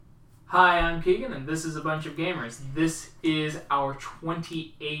Hi, I'm Keegan, and this is A Bunch of Gamers. This is our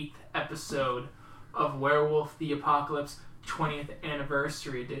 28th episode of Werewolf the Apocalypse 20th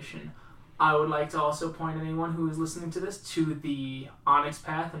Anniversary Edition. I would like to also point anyone who is listening to this to the Onyx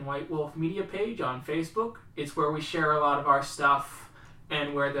Path and White Wolf media page on Facebook. It's where we share a lot of our stuff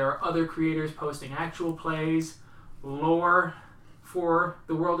and where there are other creators posting actual plays, lore for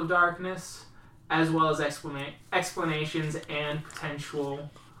the World of Darkness, as well as explanations and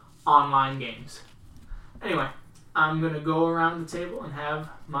potential online games. Anyway, I'm going to go around the table and have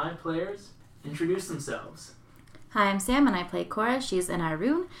my players introduce themselves. Hi, I'm Sam, and I play Cora. She's an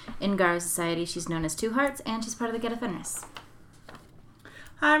Irune. In Garo Society, she's known as Two Hearts, and she's part of the Get a Fenris.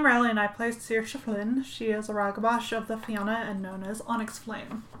 Hi, I'm Riley, and I play Saoirse Flynn. She is a Ragabash of the Fianna and known as Onyx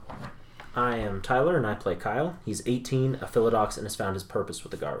Flame. I am Tyler, and I play Kyle. He's 18, a Philodox, and has found his purpose with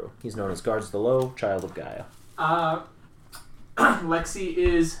the Garu. He's known as Guards the Low, Child of Gaia. Lexi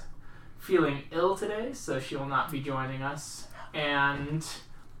is feeling ill today, so she will not be joining us. And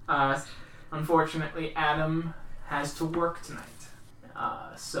unfortunately, Adam has to work tonight,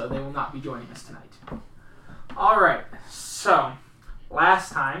 so they will not be joining us tonight. Alright, so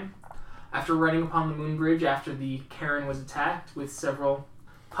last time, after running upon the moon bridge after the Karen was attacked with several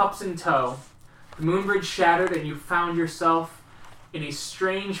pups in tow, the moon bridge shattered and you found yourself in a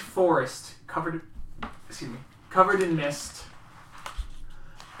strange forest covered in mist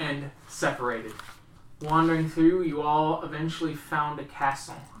and separated. Wandering through, you all eventually found a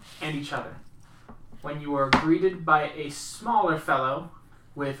castle and each other, when you were greeted by a smaller fellow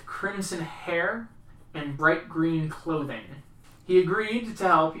with crimson hair and bright green clothing. He agreed to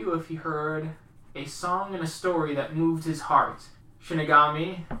help you if he heard a song and a story that moved his heart.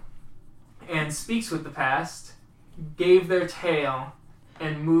 Shinigami and Speaks with the Past gave their tale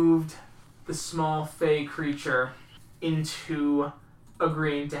and moved the small fey creature into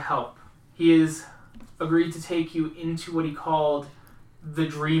agreeing to help. He has agreed to take you into what he called the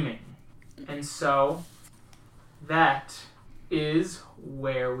dreaming. And so, that is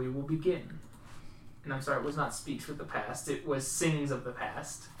where we will begin. And I'm sorry, it was not Speaks with the Past, it was Sings of the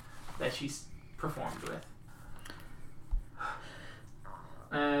Past that she performed with.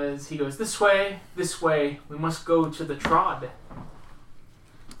 As he goes, this way, we must go to the Trod.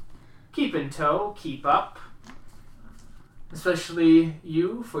 Keep in tow, keep up. Especially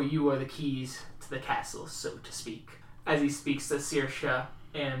you, for you are the keys to the castle, so to speak. As he speaks the Saoirse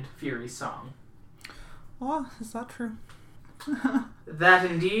and Fury's song. Oh, is that true? That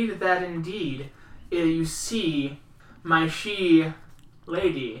indeed. You see, my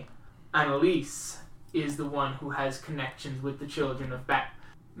she-lady, Annalise, is the one who has connections with the children of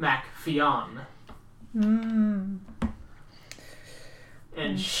Mac-Fionn.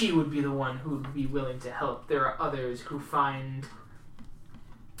 And she would be the one who would be willing to help. There are others who find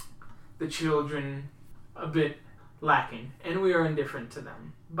the children a bit lacking, and we are indifferent to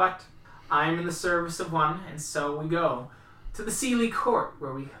them. But I am in the service of one, and so we go to the Sealy Court,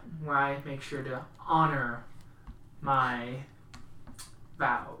 where I make sure to honor my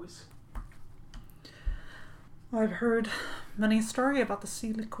vows. I've heard many stories about the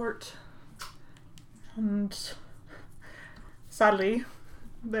Sealy Court, and sadly,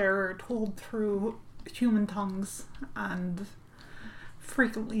 they're told through human tongues and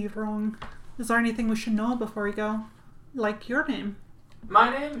frequently wrong. Is there anything we should know before we go? Like your name?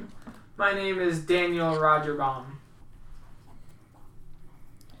 My name is Daniel Rogerbaum.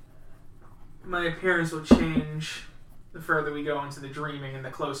 My appearance will change the further we go into the dreaming and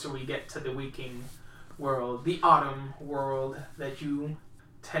the closer we get to the waking world, the autumn world that you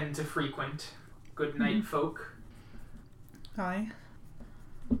tend to frequent. Good night, folk. Aye.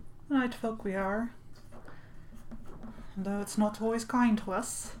 Night folk we are. Though it's not always kind to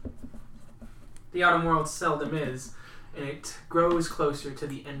us. The autumn world seldom is, and it grows closer to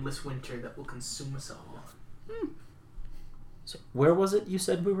the endless winter that will consume us all. So, where was it you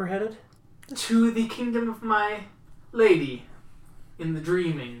said we were headed? To the kingdom of my lady, in the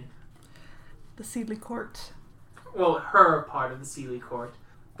dreaming. The Sealy Court. Well, her part of the Sealy Court.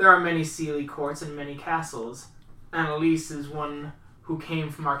 There are many Sealy Courts and many castles. Annalise is one who came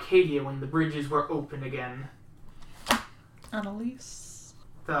from Arcadia when the bridges were open again. Annalise?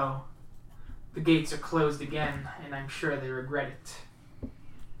 Though, the gates are closed again, and I'm sure they regret it.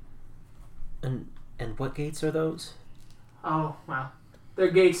 And what gates are those? Oh, well,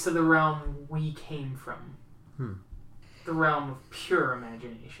 they're gates to the realm we came from. The realm of pure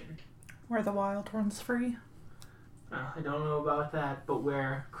imagination. Where the wild runs free. Well, I don't know about that, but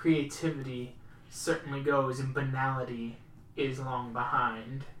where creativity certainly goes and banality is long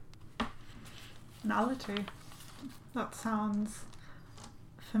behind. Banality? That sounds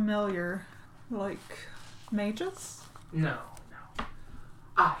familiar. Like mages? No.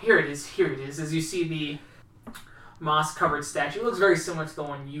 Ah, here it is. As you see the moss-covered statue. It looks very similar to the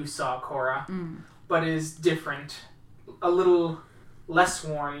one you saw, Cora, but is different. A little less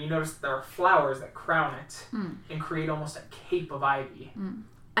worn. You notice there are flowers that crown it and create almost a cape of ivy.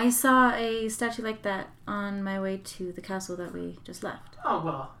 I saw a statue like that on my way to the castle that we just left. Oh,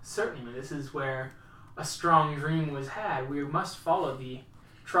 well, certainly. This is where a strong dream was had. We must follow the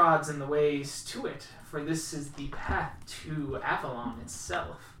trods and the ways to it, for this is the path to Avalon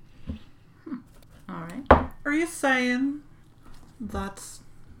itself. Alright. Are you saying that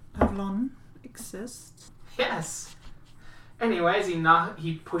Avalon exists? Yes. Anyways,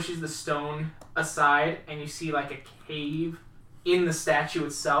 he pushes the stone aside, and you see like a cave in the statue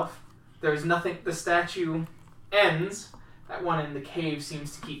itself. There's nothing. The statue ends. That one in the cave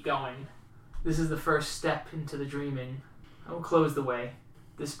seems to keep going. This is the first step into the dreaming. I will close the way.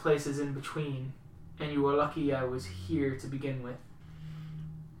 This place is in between, and you were lucky I was here to begin with.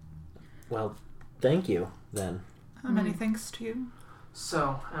 Well, thank you, then. Many thanks to you.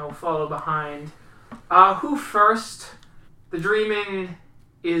 So, I will follow behind. Who first? The dreaming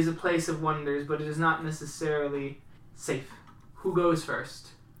is a place of wonders, but it is not necessarily safe. Who goes first?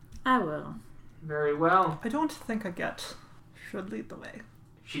 I will. Very well. I don't think a get should lead the way.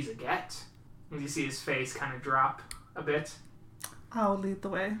 She's a get. As you see his face kind of drop a bit. I'll lead the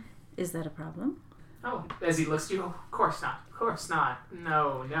way. Is that a problem? Oh, as he looks at you, of course not. Of course not.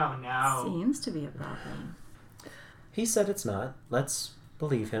 No. Seems to be a problem. He said it's not. Let's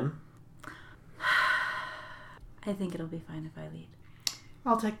believe him. I think it'll be fine if I lead.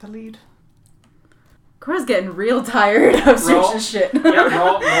 I'll take the lead. Cora's getting real tired of searching shit. Yep,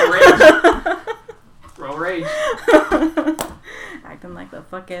 roll rage. Roll rage. Acting like the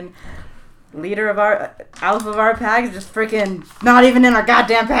fucking leader of our alpha of our pack is just freaking not even in our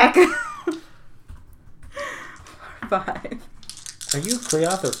goddamn pack. 5. Are you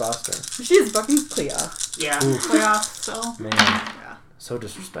Cleoth or Foster? She's fucking Cleoth. Yeah. Playoff, so. Man, Yeah. so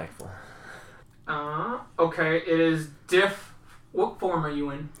disrespectful. Okay, it is diff... What form are you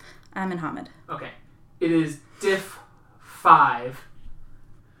in? I'm in Hamid. Okay. It is diff 5.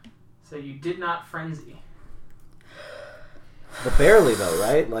 So you did not frenzy. But barely, though,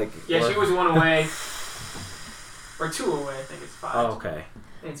 right? Yeah, she was 1 away. Or 2 away, I think it's 5. Oh, okay.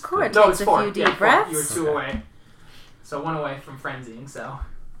 It's Cora no, takes it's a 4. few deep 4. breaths. You were 2 away. So 1 away from frenzying, so...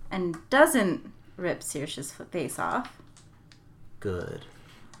 And doesn't rip Saoirse's face off. Good.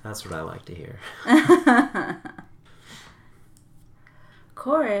 That's what I like to hear.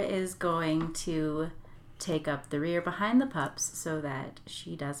 Cora is going to take up the rear behind the pups so that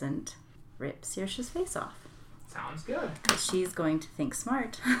she doesn't rip Saoirse's face off. Sounds good. She's going to think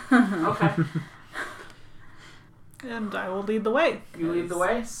smart. Okay. And I will lead the way. You lead the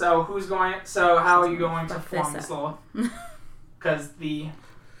way. So who's going... So how are you going to Fuck form this this little... Because the...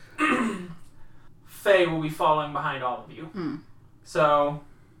 Fae will be following behind all of you. So...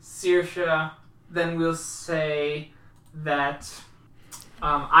 Saoirse, then we'll say that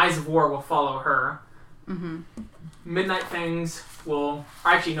Eyes of War will follow her. Midnight Fangs will...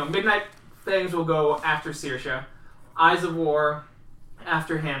 Actually, no. Midnight Fangs will go after Saoirse. Eyes of War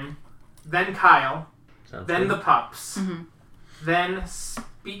after him. Then Kyle. Sounds Then good. the pups. Then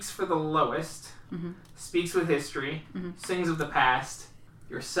Speaks for the Lowest. Speaks with History. Sings of the Past.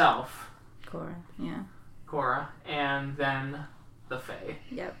 Yourself. Cora, yeah. Cora. And then the Fae.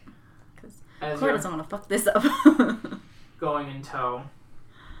 Yep. Because As Cora you're doesn't want to fuck this up. going in tow.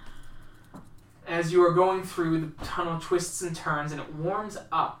 As you are going through, the tunnel twists and turns and it warms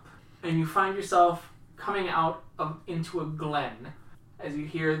up, and you find yourself coming out into a glen as you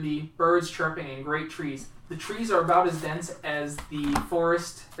hear the birds chirping and great trees. The trees are about as dense as the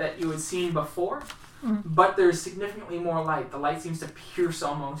forest that you had seen before, but there's significantly more light. The light seems to pierce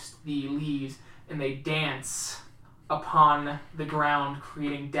almost the leaves, and they dance upon the ground,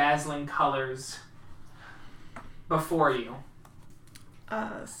 creating dazzling colors before you.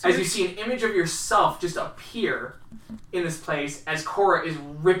 As you see an image of yourself just appear in this place as Cora is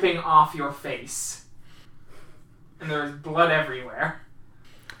ripping off your face. And there's blood everywhere.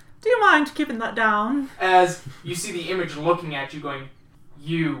 Do you mind keeping that down? As you see the image looking at you going,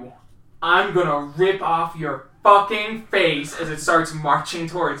 I'm gonna rip off your fucking face, as it starts marching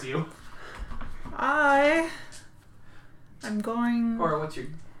towards you. I'm going Cora, what's your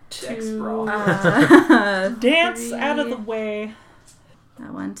dex to brawl? dance 3. out of the way.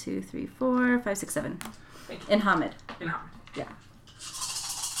 1, 2, 3, 4, 5, 6, 7. Thank you. In Hamid. In Hamid. Yeah.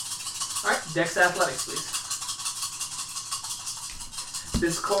 Alright, dex athletics, please.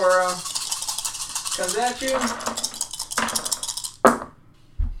 This Cora comes at you.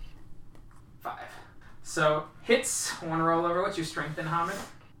 So, hits. Want to roll over? What's your strength in Hamid?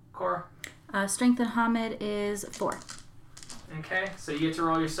 Cora? Strength in Hamid is 4. Okay, so you get to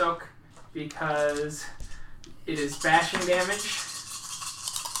roll your soak because it is bashing damage.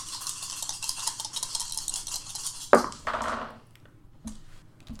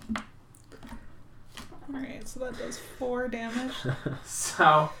 Alright, so that does 4 damage.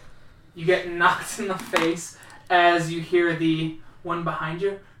 So, you get knocked in the face as you hear the one behind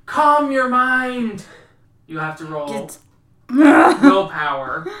you, calm your mind! You have to roll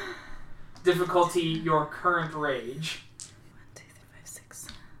willpower. Difficulty, your current rage. 1, 2, 3, 5, 6.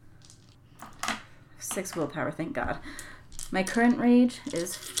 6 willpower, thank God. My current rage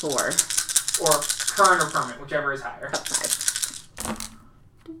is 4. Or current or permanent, whichever is higher. 5.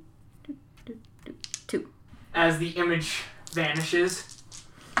 2. As the image vanishes,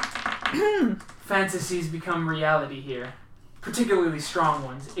 fantasies become reality here. Particularly strong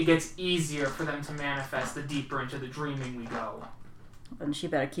ones. It gets easier for them to manifest the deeper into the dreaming we go. And she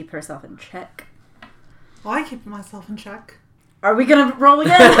better keep herself in check. Well, I keep myself in check. Are we gonna roll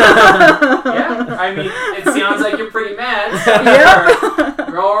again? Yeah, I mean, it sounds like you're pretty mad. So Yep.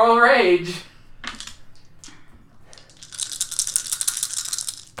 roll rage.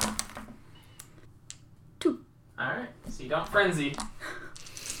 Alright, so you don't frenzy.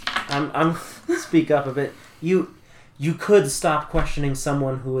 I'm speak up a bit. You could stop questioning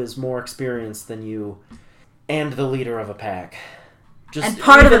someone who is more experienced than you and the leader of a pack. Just and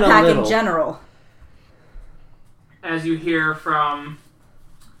part of the even a pack in little. general. As you hear from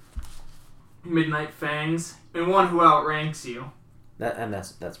Midnight Fangs, and one who outranks you.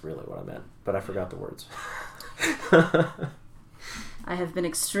 That's really what I meant, but I forgot the words. I have been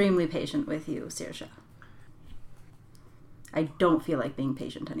extremely patient with you, Saoirse. I don't feel like being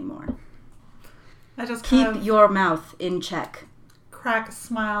patient anymore. I just Keep kind of your mouth in check. crack a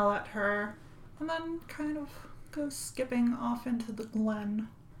smile at her, and then kind of go skipping off into the glen,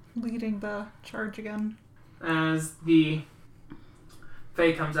 leading the charge again. As the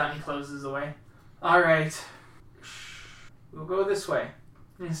Fae comes out and he closes away. Alright. We'll go this way.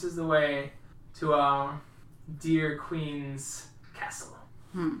 This is the way to our dear Queen's castle.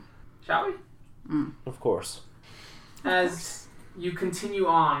 Shall we? Of course. As you continue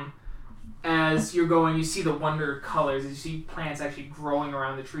on, as you're going, you see the wonder colors. You see plants actually growing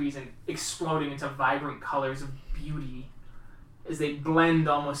around the trees and exploding into vibrant colors of beauty as they blend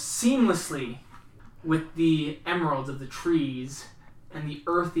almost seamlessly with the emeralds of the trees and the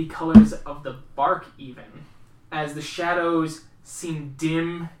earthy colors of the bark even. As the shadows seem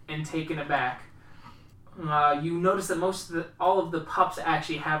dim and taken aback, you notice that all of the pups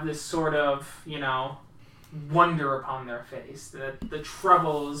actually have this sort of, wonder upon their face. That the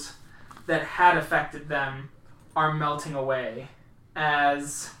troubles that had affected them are melting away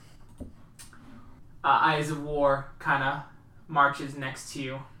as Eyes of War kind of marches next to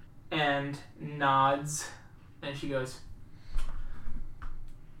you and nods, and she goes,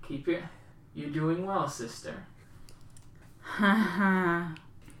 you're doing well, sister.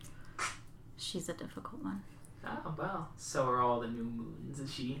 She's a difficult one. Oh, well, so are all the new moons,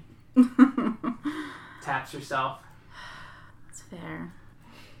 as she taps herself. It's fair.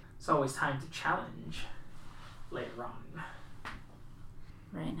 It's always time to challenge later on.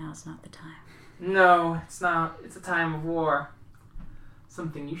 Right now is not the time. No, it's not. It's a time of war.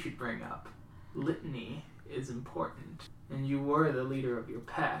 Something you should bring up. Litany is important. And you were the leader of your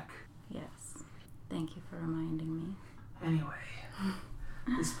pack. Yes. Thank you for reminding me. Anyway,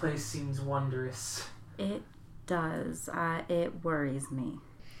 this place seems wondrous. It does. It worries me.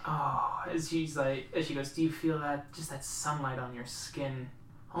 Oh, as she goes, do you feel that sunlight on your skin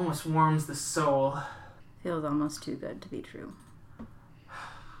almost warms the soul? Feels almost too good to be true.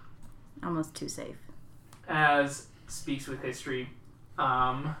 Almost too safe. As Speaks with History,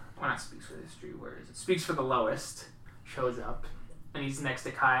 well, not Speaks with History, where is it? Speaks for the Lowest shows up, and he's next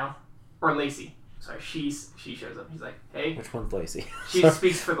to Kyle, or Lacey. Sorry, she shows up. He's like, hey. Which one's Lacey? She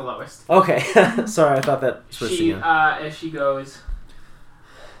speaks for the lowest. Okay. Sorry, I thought that switched again. As she goes,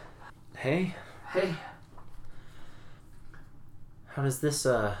 Hey, hey, how does this,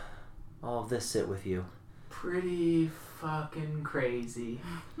 all of this sit with you? pretty fucking crazy.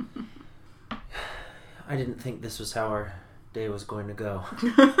 I didn't think this was how our day was going to go.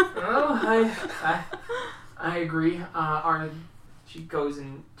 Oh, I agree. She goes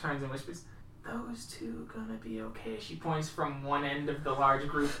and turns and whispers, those two gonna be okay. She points from one end of the large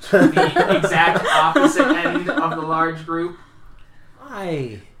group to the exact opposite end of the large group.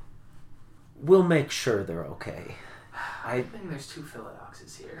 I will make sure they're okay. I think there's 2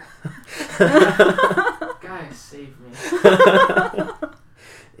 Philodoxes here. Guys, save me.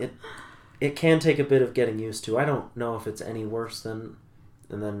 It can take a bit of getting used to. I don't know if it's any worse than...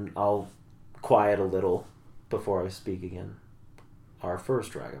 And then I'll quiet a little before I speak again. Our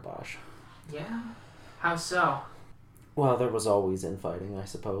first Ragabosh. Yeah? How so? Well, there was always infighting, I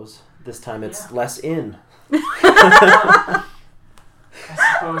suppose. This time it's less in. I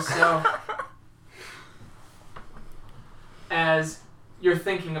suppose so. As you're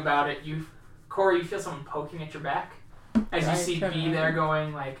thinking about it, Corey, you feel someone poking at your back. As you see B there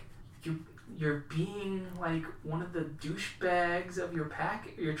going, like, you're being, like, one of the douchebags of your pack,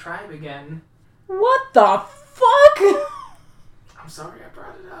 your tribe again. What the fuck? I'm sorry I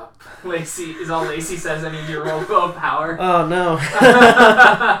brought it up. Lacey is all Lacey says. I need your roll willpower. Oh, no.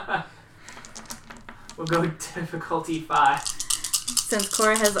 We'll go difficulty 5. Since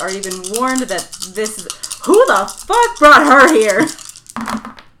Cora has already been warned that this is... Who the fuck brought her here?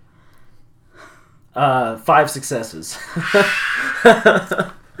 5 successes.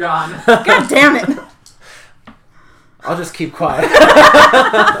 Gone. God damn it. I'll just keep quiet.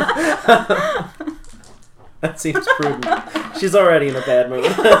 That seems prudent. She's already in a bad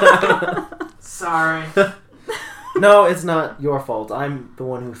mood. Sorry. No, it's not your fault. I'm the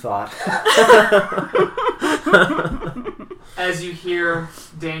one who thought. As you hear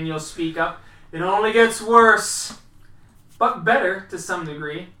Daniel speak up, it only gets worse. But better to some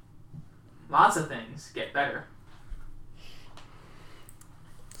degree. Lots of things get better.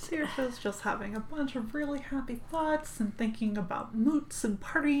 Saoirse's just having a bunch of really happy thoughts and thinking about moots and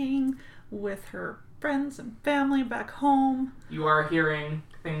partying with her friends and family back home. You are hearing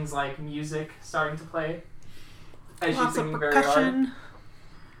things like music starting to play. As Lots you're of thinking very hard. percussion.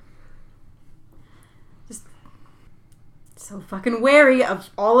 Just so fucking wary of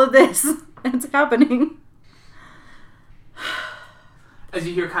all of this that's happening. As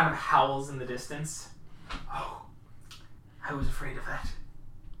you hear kind of howls in the distance. Oh, I was afraid of that.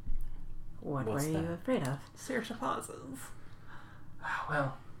 What What's were you that? afraid of? Saoirse pauses.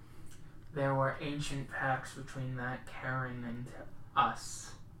 Well, there were ancient pacts between that Karen and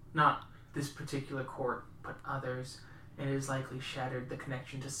us. Not this particular court, but others. And it has likely shattered the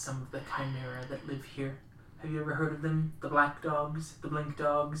connection to some of the chimera that live here. Have you ever heard of them? The black dogs, the blink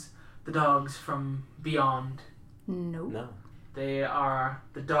dogs, the dogs from beyond. Nope. No. They are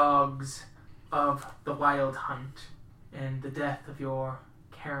the dogs of the wild hunt, and the death of your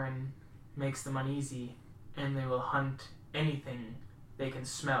Karen makes them uneasy, and they will hunt anything they can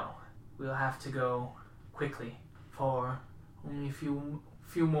smell. We'll have to go quickly, for only a few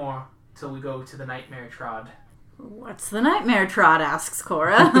more till we go to the Nightmare Trod. What's the Nightmare Trot? Asks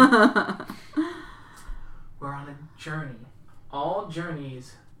Cora. We're on a journey. All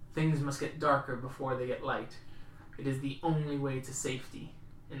journeys, things must get darker before they get light. It is the only way to safety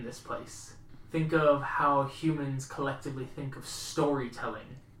in this place. Think of how humans collectively think of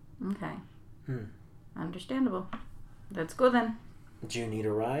storytelling. Okay. Understandable. Let's go then. Do you need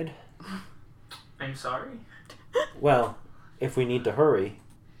a ride? I'm sorry? Well, if we need to hurry,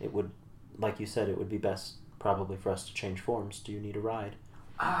 it would, like you said, it would be best probably for us to change forms. Do you need a ride?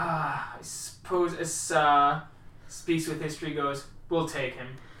 I suppose as Speaks with History goes, we'll take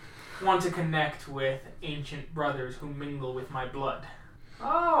him. Want to connect with ancient brothers who mingle with my blood.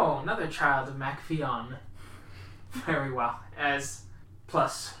 Oh, another child of Macpheon. Very well. As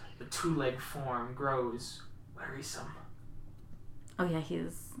plus the two-leg form grows wearisome. Oh yeah,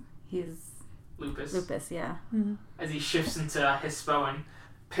 he's Lupus. Lupus, yeah. Mm-hmm. As he shifts into Hispo and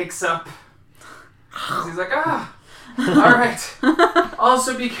picks up. He's like, alright.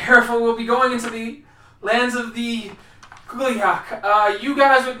 Also be careful, we'll be going into the lands of the Guliak. You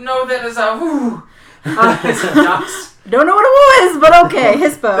guys would know that as a as he ducks. Don't know what it was, but okay,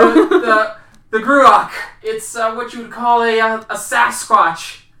 Hispo. The Gruak. It's what you would call a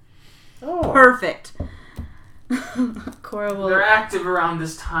Sasquatch. Oh. Perfect. Cora will... They're active around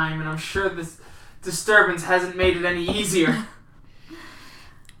this time, and I'm sure this disturbance hasn't made it any easier.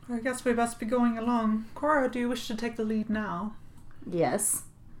 I guess we best be going along. Cora, do you wish to take the lead now? Yes.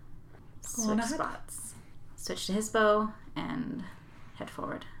 Go on Switch ahead. spots. Switch to Hispo and head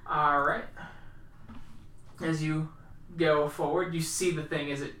forward. Alright. As you go forward, you see the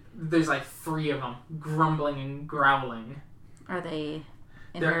thing there's like 3 of them grumbling and growling. Are they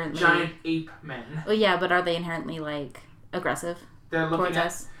They're inherently... giant ape men. Oh yeah, but are they inherently, like, aggressive They're looking towards at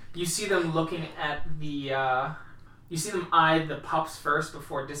us? You see them looking at the you see them eye the pups first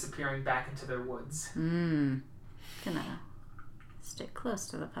before disappearing back into their woods. Gonna stick close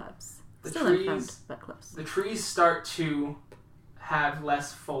to the pups. The Still in trees- front, but close. The trees start to have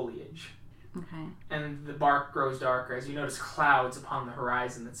less foliage, Okay. and the bark grows darker as you notice clouds upon the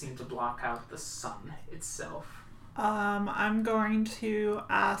horizon that seem to block out the sun itself. I'm going to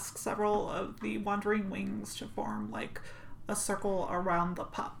ask several of the wandering wings to form like a circle around the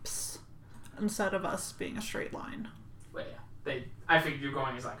pups instead of us being a straight line. Well, yeah. I figured you're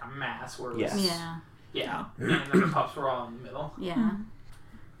going as like a mass where it was, Yes. Yeah. and then the pups were all in the middle. Yeah.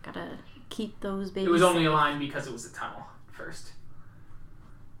 Gotta keep those babies It was only safe. aligned because it was a tunnel first.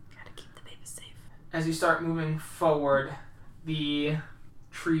 Gotta keep the babies safe. As you start moving forward, the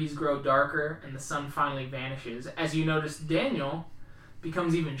trees grow darker and the sun finally vanishes. As you notice, Daniel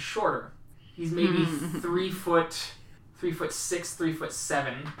becomes even shorter. He's maybe 3 foot 6,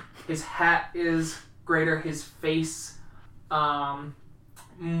 3'7". His hat is greater. His face,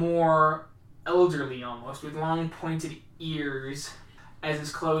 more elderly almost, with long pointed ears, as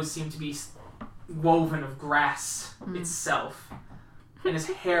his clothes seem to be woven of grass itself. And his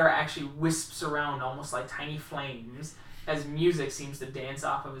hair actually wisps around almost like tiny flames, as music seems to dance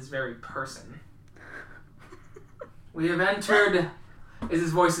off of his very person. We have entered... As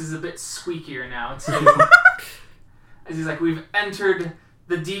his voice is a bit squeakier now, too. As he's like, we've entered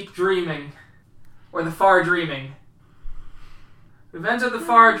the deep dreaming. Or the far dreaming. We've entered the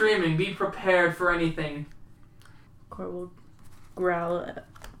far dreaming. Be prepared for anything. Court will growl.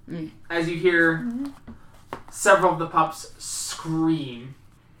 As you hear several of the pups scream.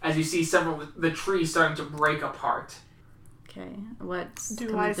 As you see several of the trees starting to break apart. Okay. What's Do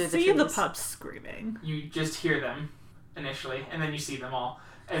coming I through see the trees? pups screaming? You just hear them initially, and then you see them all.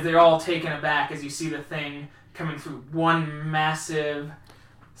 As they're all taken aback as you see the thing coming through. One massive,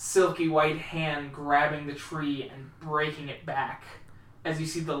 silky white hand grabbing the tree and breaking it back. As you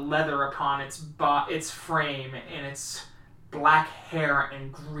see the leather upon its frame and its black hair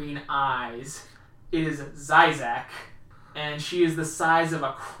and green eyes. It is Zizak, and she is the size of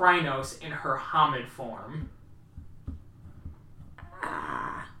a Krynos in her Homid form.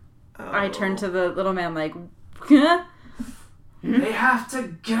 I turn to the little man like, They have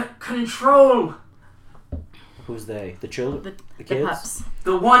to get control! Who's they? The children? The kids? the pups.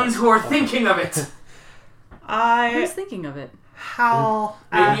 The ones who are thinking of it! Who's I thinking of it? howl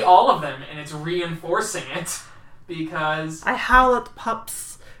Maybe at, all of them, and it's reinforcing it, because... I howl at the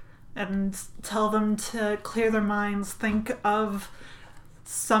pups and tell them to clear their minds, think of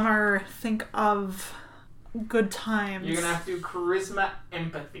summer, think of good times. You're gonna have to do charisma,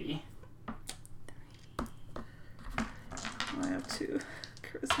 empathy. I have 2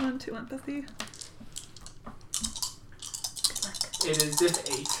 charisma and 2 empathy. It is diff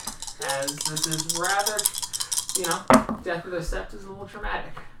 8, as this is rather, Death of the Sept is a little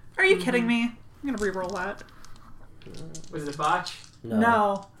traumatic. Are you kidding me? I'm gonna reroll that. Was it a botch?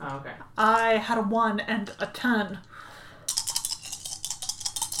 No. Oh, okay. I had a 1 and a 10.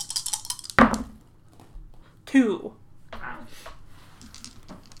 2. Wow.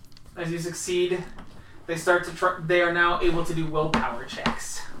 As you succeed, they start to they are now able to do willpower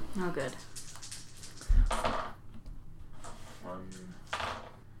checks. Oh, good. 1,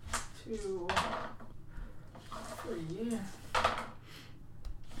 2, 3,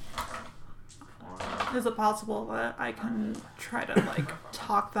 4. Is it possible that I can try to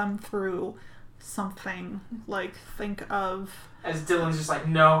talk them through something? Like think of As Dylan's just like,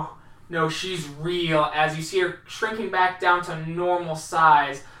 no, she's real. As you see her shrinking back down to normal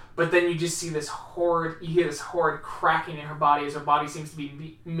size, but then you just see you hear this horrid cracking in her body as her body seems to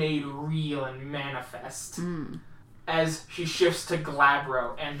be made real and manifest. As she shifts to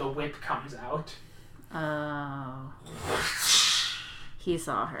Glabro and the whip comes out. Oh. He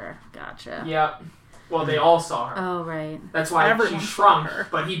saw her. Gotcha. Yep. Well, they all saw her. Oh, right. That's why Everyone she saw shrunk, her.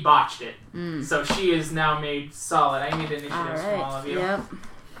 but he botched it. So she is now made solid. I need All initiatives from all right. of you. Yep.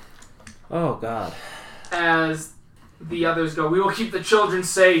 Oh, God. As the others go, we will keep the children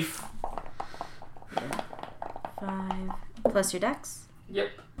safe. 5 plus your dex.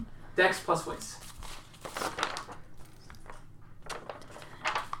 Yep. Dex plus wits.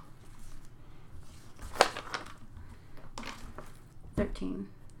 13.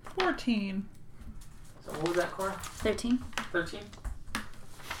 14. So what was that, Cora? 13. 13?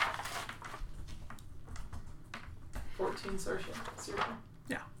 14, Saoirse? Seriously?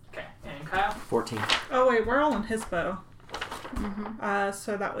 Yeah. Okay. And Kyle? 14. Oh wait, we're all in his bow. Mm-hmm.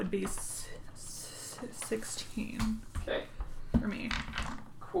 So that would be 16 Okay. for me.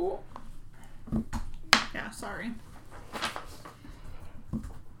 Cool. Yeah, sorry.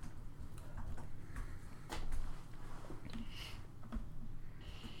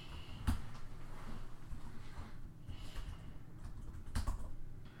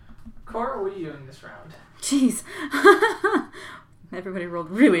 Cora, what are you doing this round? Jeez. Everybody rolled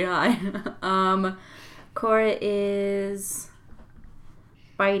really high. Cora is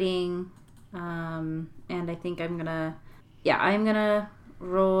biting And I think I'm gonna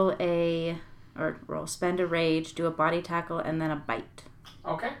spend a rage, do a body tackle, and then a bite.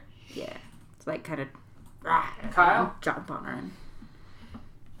 Okay. Yeah. It's like kind of Kyle? jump on her.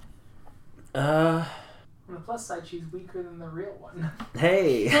 On the plus side, she's weaker than the real one.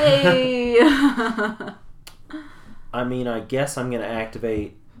 Hey! Hey! I mean, I guess I'm going to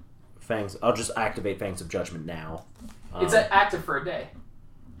activate Fangs. I'll just activate Fangs of Judgment now. It's active for a day.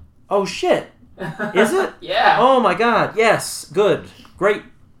 Oh, shit! Is it? Yeah. Oh my god, yes! Good. Great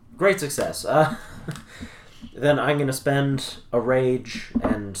success. Then I'm going to spend a rage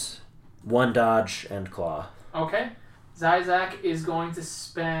and 1 dodge and claw. Okay. Zizak is going to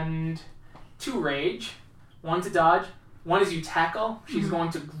spend 2 rage, 1 to dodge, 1 as you tackle. She's going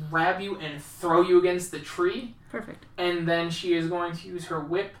to grab you and throw you against the tree. Perfect. And then she is going to use her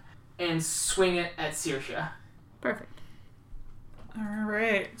whip and swing it at Saoirse. Perfect.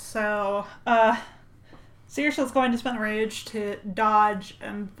 Alright, so, Saoirse's going to spend rage to dodge,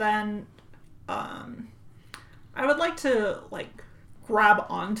 and then, I would like to, like, grab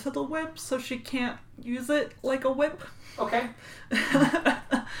onto the whip so she can't use it like a whip. Okay.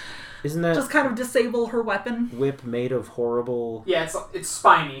 Isn't that Just kind of disable her weapon. whip made of horrible... Yeah, it's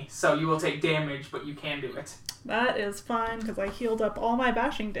spiny, so you will take damage, but you can do it. That is fine, because I healed up all my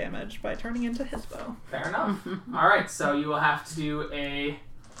bashing damage by turning into his bow. Fair enough. Alright, so you will have to do a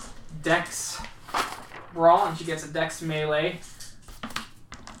dex brawl, and she gets a dex melee.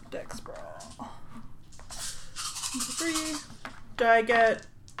 Dex brawl. 3. Do I get...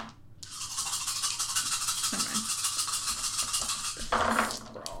 Never mind. Dex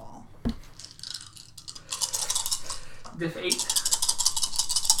brawl. Diff 8.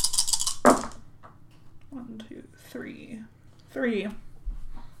 1, 2, 3. 3.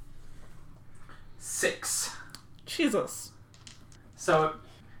 6. Jesus. So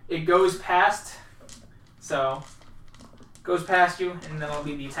it goes past. So goes past you, and then it'll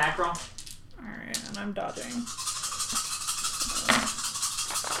be the attack roll. Alright, and I'm dodging. 1,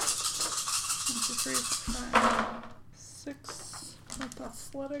 2, 3, 5, 6. With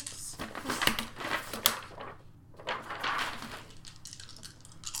athletics.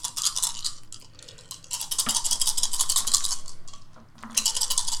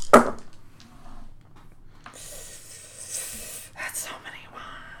 That's so many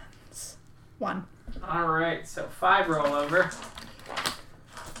ones. 1. Alright, so 5 roll over. 5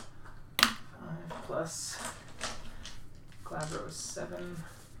 plus Glabro's 7.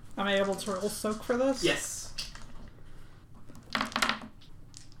 Am I able to roll soak for this? Yes.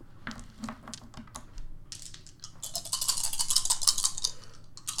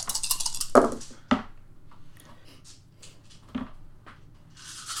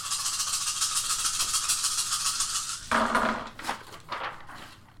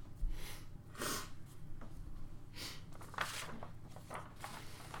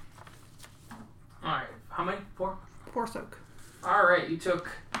 Alright, how many? 4? 4 soak. Alright, you took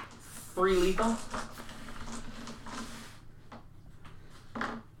 3 lethal.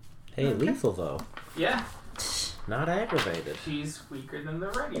 Hey, Okay. lethal though. Yeah, Not aggravated. she's weaker than the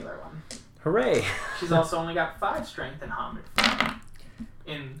regular one. Hooray! She's also only got 5 strength and Hamid.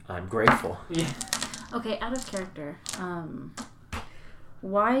 I'm grateful. Yeah. Okay, out of character.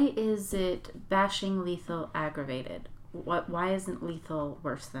 Why is it bashing lethal aggravated? Why isn't lethal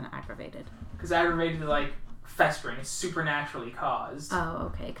worse than aggravated? Because aggravated is like festering. It's supernaturally caused.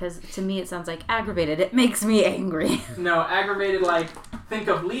 Oh, okay. Because to me it sounds like aggravated. It makes me angry. No, aggravated, like, think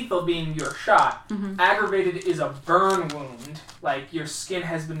of lethal being your shot. Aggravated is a burn wound. Like, your skin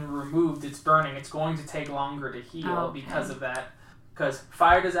has been removed. It's burning. It's going to take longer to heal Okay. because of that. Because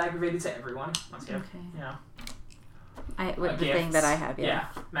fire does aggravated to everyone. Once you have, Okay. you know, With the thing gifts. that I have, yeah.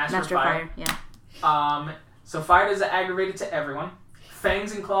 Master Master of Fire, yeah. So fire does aggravated to everyone.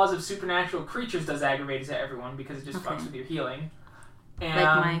 Fangs and claws of supernatural creatures does aggravated to everyone because it just Okay. fucks with your healing. And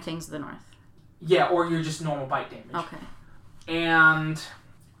Like my Things of the North. yeah, or you're just normal bite damage. Okay. And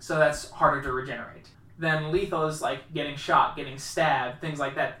so that's harder to regenerate. Then lethal is like getting shot, getting stabbed, things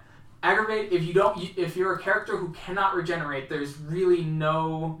like that. Aggravate, if you're a character who cannot regenerate, there's really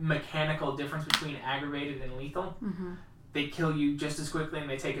no mechanical difference between aggravated and lethal. They kill you just as quickly and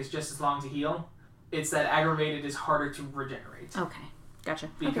they take us just as long to heal. It's that aggravated is harder to regenerate. Okay. Gotcha.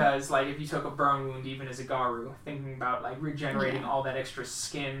 Because, like, if you took a burn wound, even as a Garu, thinking about, like, regenerating all that extra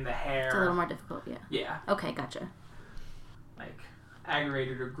skin, the hair. It's a little more difficult, yeah. Yeah. Okay, gotcha. Like,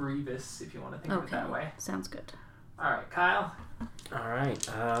 aggravated or grievous, if you want to think of it that way. Sounds good. Alright, Kyle. Alright,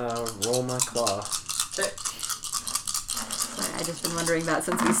 roll my claw. Okay. Sorry, I just been wondering that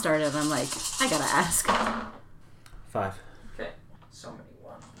since we started. I'm like, I gotta ask. 5. Okay. So many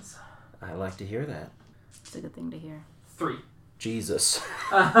ones. I I like to hear that. It's a good thing to hear. 3. Jesus.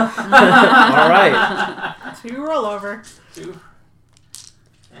 All right. 2 roll over. 2.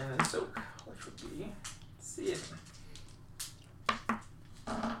 And then soak, which would be... Let's see it.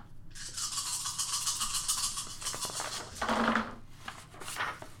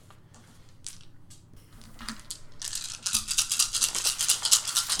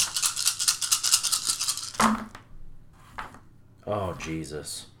 Oh,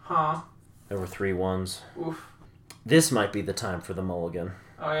 Jesus. Huh. There were 3 ones. Oof. This might be the time for the mulligan.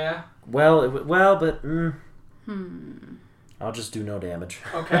 Oh, yeah? But... I'll just do no damage.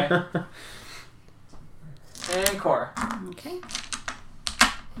 Okay. And Cora. Okay.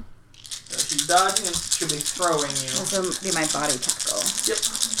 So she's dodging and she'll be throwing you. This will be my body tackle. Yep.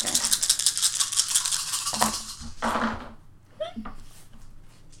 Okay.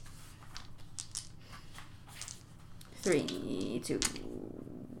 3, 2.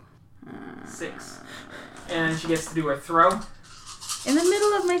 6. And she gets to do her throw. In the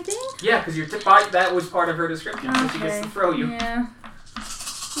middle of my thing? Yeah, because your tip bite, that was part of her description. So she gets to throw you. Yeah.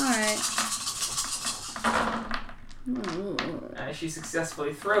 Alright. She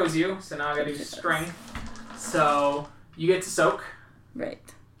successfully throws you, so now I gotta do strength. So you get to soak. Right.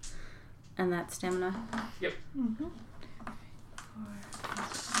 And that's stamina? Yep. Mm-hmm.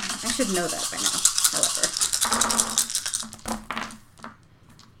 I should know that by now, however.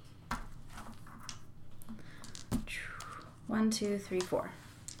 1, 2, 3, 4.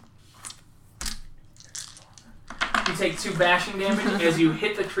 You take 2 bashing damage as you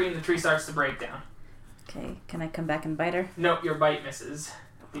hit the tree and the tree starts to break down. Okay, can I come back and bite her? Nope, your bite misses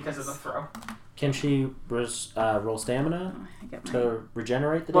because of the throw. Can she roll stamina Oh, I get my... to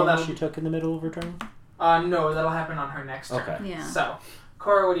regenerate the Well, damage that'll- she took in the middle of her turn? No, that'll happen on her next turn. Okay. Yeah. So,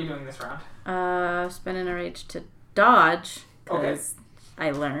 Cora, what are you doing this round? Spending a rage to dodge, Okay. because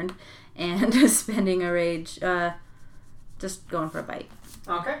I learned, and spending a rage, just going for a bite.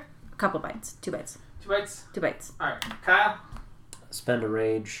 Okay. A couple bites. 2 bites. 2 bites. 2 bites. Alright. Kyle. Spend a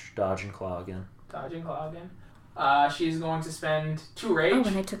rage, dodge, and claw again. Dodging claw again. She's going to spend 2 rage. Oh,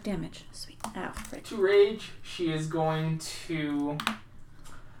 and I took damage. Sweet. Ow, right. 2 rage. She is going to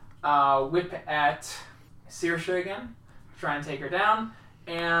whip at Saoirse again. Try and take her down.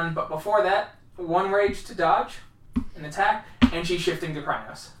 But before that, 1 rage to dodge. An attack. And she's shifting to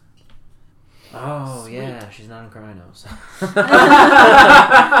Krynos. Oh, Sweet. yeah, she's not in Krynos.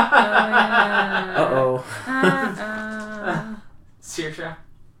 Oh, Uh-oh. Saoirse.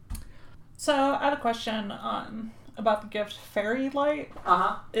 So I had a question about the gift Fairy Light.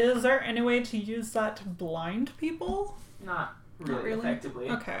 Uh-huh. Is there any way to use that to blind people? Not really, effectively.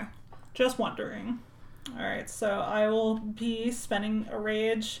 Okay. Just wondering. Alright, so I will be spending a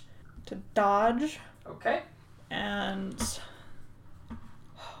rage to dodge, Okay. and...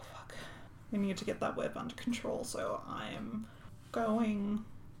 Oh, fuck. We need to get that whip under control, so I'm going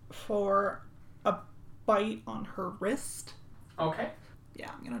for a bite on her wrist. Okay. Yeah,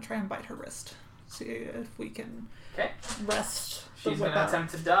 I'm gonna try and bite her wrist. See if we can Okay. wrest the She's whip going to out.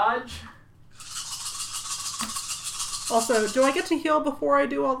 attempt to dodge. Also, do I get to heal before I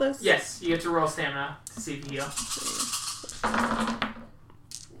do all this? Yes, you get to roll stamina to see if you heal.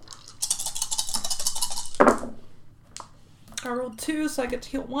 I rolled 2, so I get to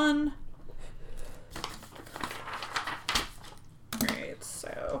heal 1. Alright,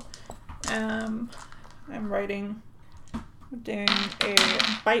 so I'm doing a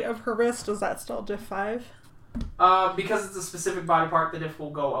bite of her wrist. Is that still diff 5? Because it's a specific body part, the diff will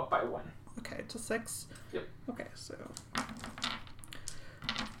go up by 1. Okay, to 6? Yep. Okay, so 4,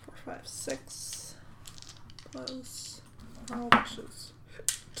 5, 6 plus, which is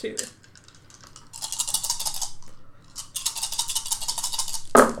 2.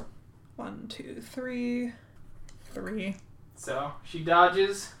 One, 2, 3. 3. So she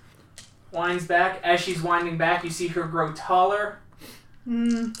dodges, winds back. As she's winding back, you see her grow taller.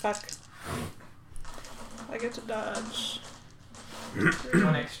 Fuck. I get to dodge.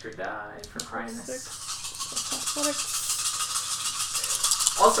 1 extra die for Krynos. 6 plus athletics.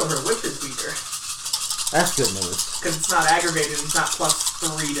 Also, her whip is weaker That's good news. because it's not aggravated. It's not plus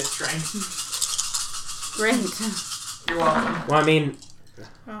 3 to strength. Great. You're welcome. Well, I mean,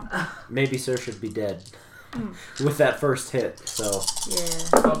 Oh. maybe Sir should be dead with that first hit, so... Yeah.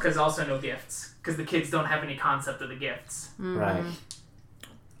 Well, because also no gifts. Because the kids don't have any concept of the gifts. Right.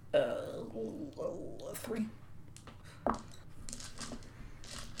 3.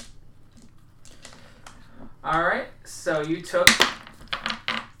 Alright, so you took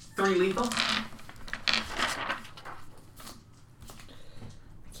 3 lethal. I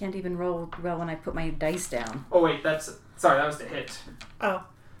can't even roll well when I put my dice down. Oh wait, sorry, that was the hit. Oh.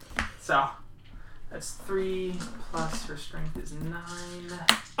 So So that's 3 plus her strength is 9.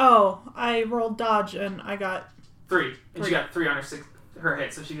 Oh, I rolled dodge and I got... 3. And she got 3 on her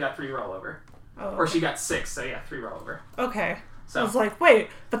hit, so she got 3 rollover. Oh, okay. Or she got 6, so yeah, 3 rollover. Okay. So I was like, wait,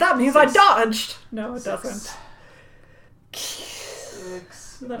 but that means 6. I dodged! No, it 6. doesn't.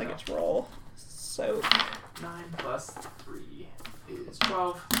 6. Then I get to roll. So... 9 plus 3 is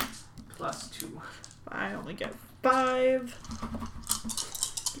 12 plus 2. I only get 5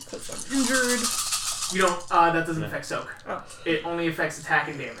 because I'm injured. You don't, that doesn't affect soak. Oh. It only affects attack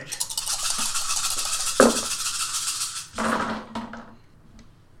and damage.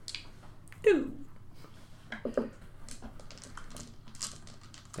 Ooh.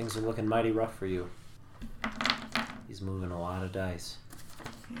 Things are looking mighty rough for you. He's moving a lot of dice.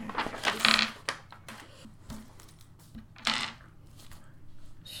 Yeah,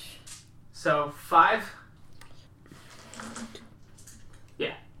 So 5.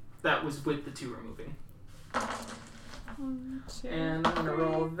 Yeah, that was with the 2 removing. 1, 2, And I'm gonna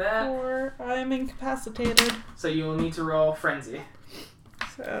roll 3, that. 4. I'm incapacitated. So you will need to roll frenzy.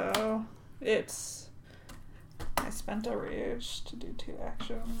 So it's... I spent a rage to do 2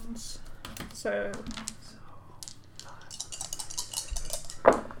 actions. So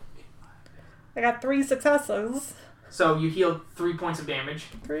I got 3 successes. So you healed 3 points of damage.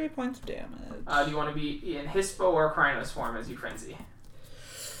 3 points of damage. Do you want to be in Hispo or Krynos form as you frenzy?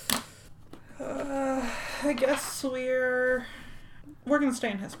 I guess we're gonna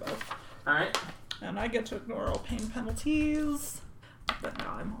stay in Hispo. Alright. And I get to ignore all pain penalties. But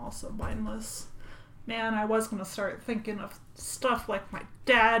now I'm also mindless. Man, I was gonna start thinking of stuff like my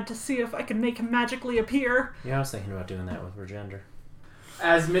dad to see if I can make him magically appear. Yeah, I was thinking about doing that with Regender.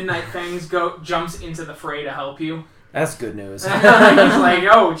 As Midnight Fangs jumps into the fray to help you. That's good news. He's like,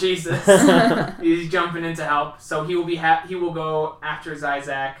 oh, Jesus. He's jumping in to help. So he will be he will go after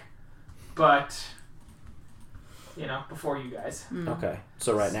Zyzak, but, before you guys. Okay.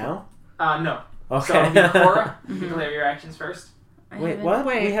 So right now? No. Okay. So, Cora, you can declare your actions first. Wait, what?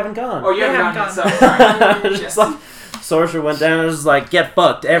 Wait. We haven't gone. Oh, you haven't gone. So, Just like, Sorcerer went down and was like, get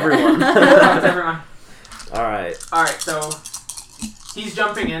fucked, everyone. everyone. Alright. Alright, so he's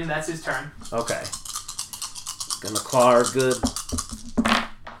jumping in. That's his turn. Okay. Gonna claw her good.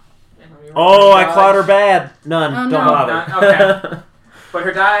 And Oh, I clawed her bad. None. Oh, Don't no. bother. Okay. But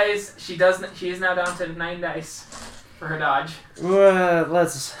her dice, she is now down to 9 dice for her dodge.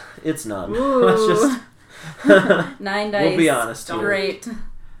 It's none. Ooh. Let's just... 9 dice. We'll be honest here. Great.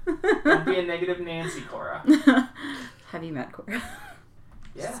 Don't be a negative Nancy, Cora. Have you met Cora?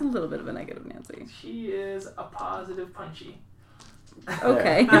 Yeah. Just a little bit of a negative Nancy. She is a positive punchy.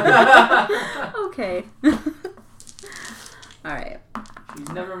 Okay. Okay. Alright. She's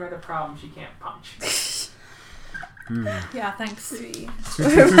never met a problem she can't punch. Yeah, thanks. 3.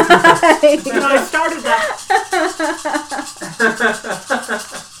 And I started that.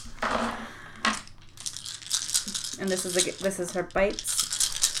 And this is her bites.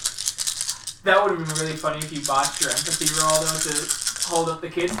 That would have been really funny if you botched your empathy roll, though, to hold up the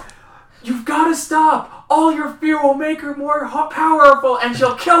kids. You've got to stop! All your fear will make her more powerful, and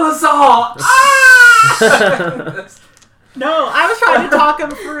she'll kill us all! Ah! No, I was trying to talk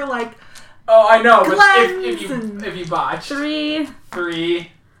him through, like... Oh, I know, but Cleanse if you botch. 3.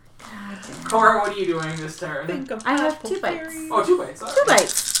 3. God damn. Cora, what are you doing this turn? Think of I have apple 2 bites. berries. Oh, 2 bites. 2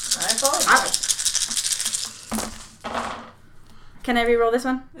 bites. That's all I got. Can I re-roll this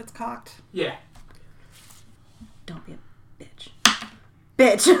one? It's cocked. Yeah. Don't be a bitch.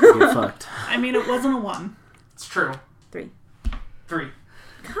 Bitch. You're fucked. I mean, it wasn't a 1. It's true. 3. 3.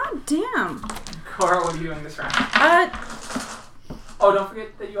 God damn. Cora, what are you doing this round? Oh, don't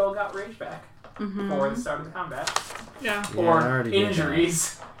forget that you all got rage back before the start of the combat. Yeah. Yeah, I Or already did that.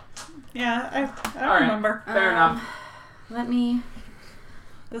 injuries. Yeah, I All right. remember. Fair enough. Let me...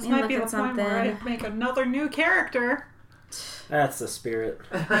 This Let me might be the look point at where I something. make another new character. That's the spirit.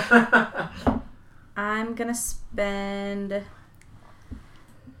 I'm gonna spend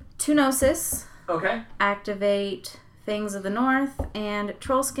 2 Gnosis, Okay. activate Fangs of the North, and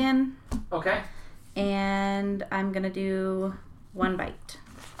Trollskin, Okay. and I'm gonna do 1 bite.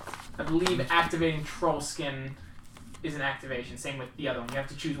 I believe activating Troll Skin is an activation. Same with the other one. You have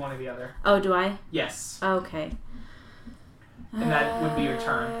to choose one or the other. Oh, do I? Yes. Okay. And that would be your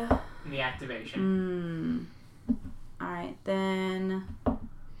turn in the activation. Alright, then...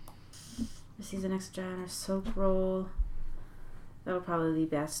 This is an extra giant or soap roll. That'll probably be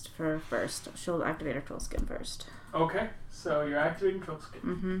best for first. She'll activate her Trollskin first. Okay. So you're activating Troll Skin.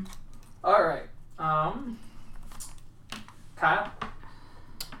 Mm-hmm. Alright. Kyle?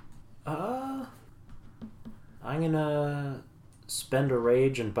 I'm gonna spend a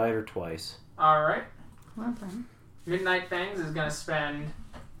rage and bite her twice. Alright. Well then. Midnight Fangs is going to spend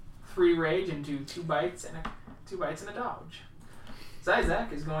 3 rage and do 2 bites and a dodge.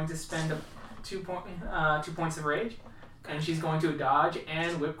 Zizak is going to spend 2 points of rage, and she's going to dodge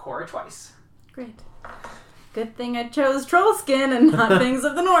and whip Cora twice. Great. Good thing I chose troll skin and not things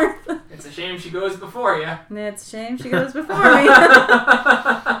of the north. It's a shame she goes before you. It's a shame she goes before me.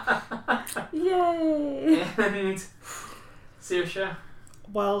 Yay! And Saoirse.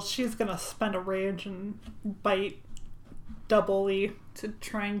 Well, she's gonna spend a rage and bite doubly to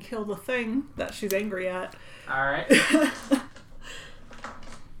try and kill the thing that she's angry at. Alright.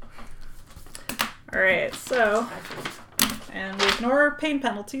 Alright, so... And we ignore pain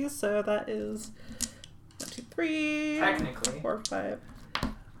penalties, so that is 1, 2, 3... Technically. 4, 5,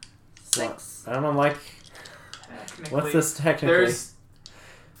 6. I don't know, like... Technically. What's this technically? There's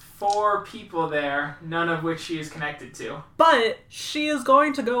 4 people there, none of which she is connected to. But she is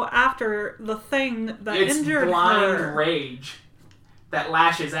going to go after the thing that injured her. It's blind rage that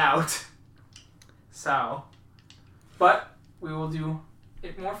lashes out. So, but we will do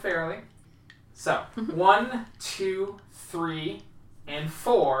it more fairly. So, 1, 2, 3, and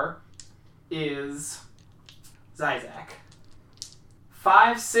 4 is Zizak.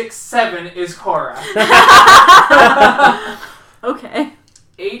 5, 6, 7 is Cora. Okay.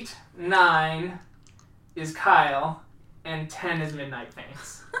 8, 9 is Kyle, and 10 is Midnight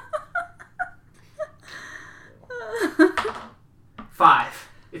Fangs. 5.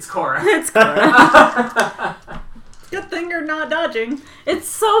 It's Cora. It's Cora. Good thing you're not dodging. It's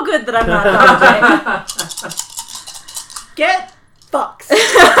so good that I'm not dodging. Get fucked.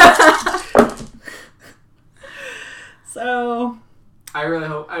 So... I really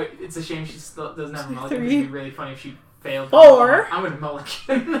hope... it's a shame she still doesn't have a mulligan. 3. It'd be really funny if she failed. 4. I'm going to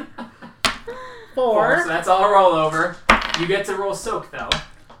mulligan. 4. So that's all roll over. You get to roll soak, though.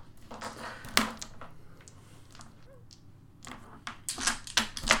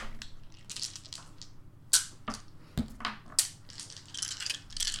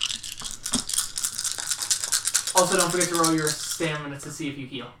 Also, don't forget to roll your stamina to see if you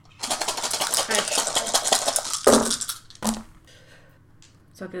heal.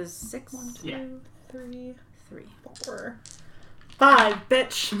 So it goes 6. 1, 2, 3, 3. 4, 5,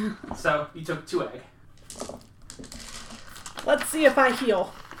 bitch. So, you took 2 egg. Let's see if I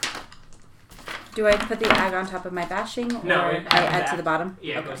heal. Do I put the egg on top of my bashing, or No, I it add happens to the bottom?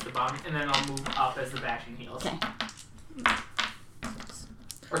 Yeah, it Okay. goes to the bottom, and then I'll move up as the bashing heals. Okay.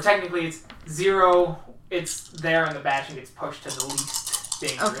 Or technically, it's 0. It's there, and the bashing gets pushed to the least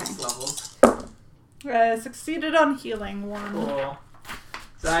dangerous levels. Succeeded on healing 1. Cool.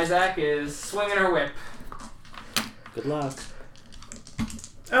 Zizak is swinging her whip. Good luck.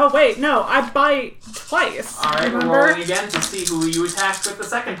 Oh, wait, no, I bite twice. Alright, we're remember? rolling again to see who you attacked with the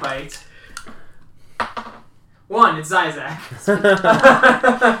second bite. 1, it's Zizak.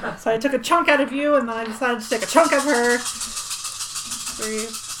 So I took a chunk out of you, and then I decided to take a chunk of her. 3,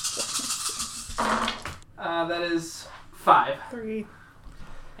 That is 5. 3.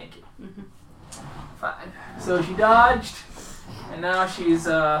 Thank you. 5. So she dodged, and now she's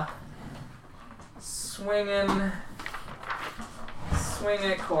swinging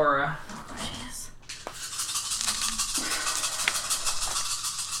at Cora.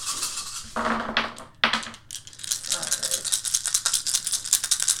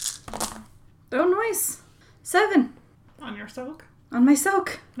 Oh, nice. 7 On your soak. on my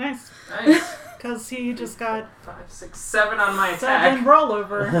soak. Nice. Nice. Because he just got 5, 6, 7 on my attack. 7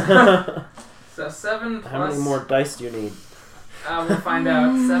 rollover. So 7 plus... How many more dice do you need? We'll find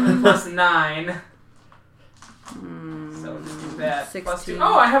out. 7 plus 9. So just do that. 16. Plus 2.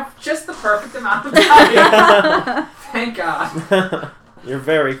 Oh, I have just the perfect amount of dice. Thank God. You're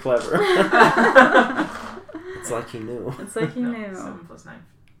very clever. It's like he knew. It's like you knew. 7 plus 9.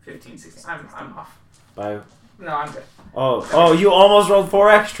 15, 16. I'm off. By No, I'm good. Oh, you almost rolled 4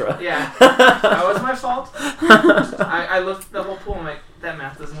 extra. Yeah. That was my fault. I looked at the whole pool and I'm like, that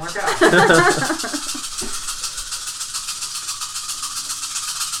math doesn't work out.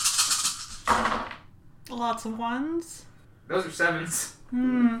 Lots of 1s. Those are 7s.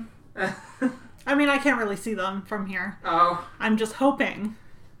 I mean, I can't really see them from here. Oh. I'm just hoping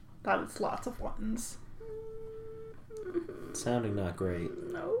that it's lots of 1s. Sounding not great.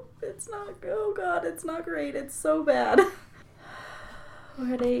 No, it's not. Oh God, it's not great. It's so bad.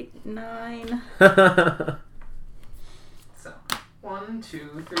 We're at 8, 9. So, 1,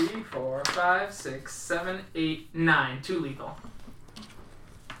 2, 3, 4, 5, 6, 7, 8, 9. 2 lethal.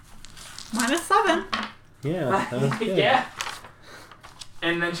 -7. Yeah. That was good. Yeah.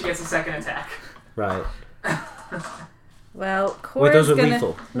 And then she gets a second attack. Right. Well, Wait, Cora's those are gonna...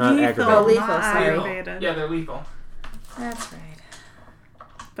 lethal, not Lethal. aggravated. Oh, lethal, Not sorry. aggravated. Yeah, they're lethal. That's right.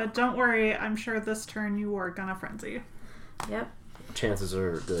 But don't worry, I'm sure this turn you are gonna frenzy. Yep. Chances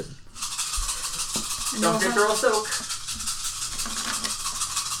are good. And Don't you'll get to roll soak.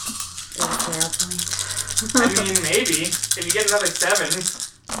 I mean, maybe. If you get another 7.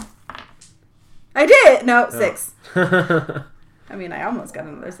 I did! No, 6. Oh. I mean, I almost got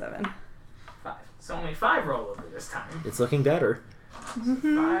another 7. 5. So only 5 roll over this time. It's looking better.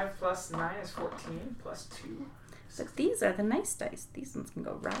 5 plus 9 is 14, plus 2. But these are the nice dice. These ones can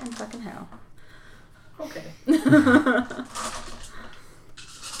go right in fucking hell. Okay.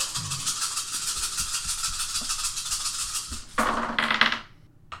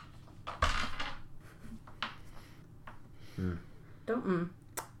 Don't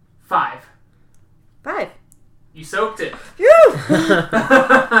 5. 5. You soaked it. Phew!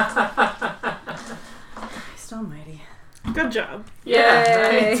 Christ almighty. Good job. Yeah,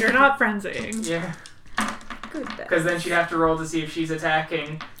 Yay. right. You're not frenzying. Yeah. Good dice. Because then she'd have to roll to see if she's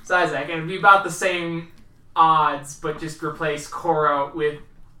attacking Zizek, and it'd be about the same odds, but just replace Cora with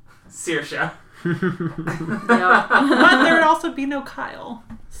Saoirse. Yeah. But there would also be no Kyle.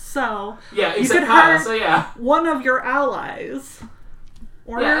 So Yeah, you except could Kyle, hurt so yeah. one of your allies.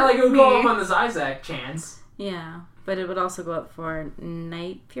 Or Yeah, like it would me. go up on the Zizek chance. Yeah, but it would also go up for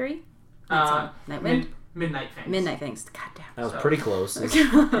Night Fury? Uh, Night Wind? Midnight Fangs. Midnight Things. God That was So- pretty close. And he's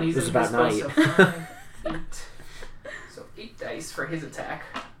It was in about his night. So 5, 8. So 8 dice for his attack.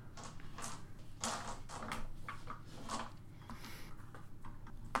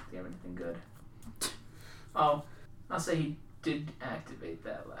 Do you have anything good? Oh, I'll say he did activate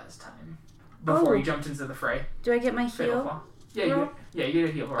that last time. Before he jumped into the fray. Do I get my Fatal heal? Flaw. Yeah, you roll? get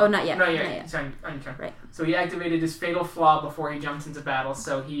a heal roll. Oh, not yet. Not yet. Not yet. It's on your turn. Right. So he activated his Fatal Flaw before he jumped into battle,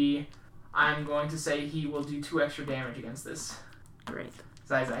 so I'm going to say he will do 2 extra damage against this Great.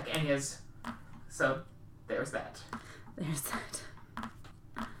 Zizek, and he has... So, there's that. There's that.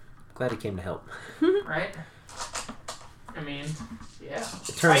 Glad he came to help. Right? I mean, yeah.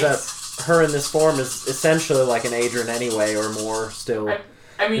 It turns out her in this form is essentially like an Adrian anyway, or more still.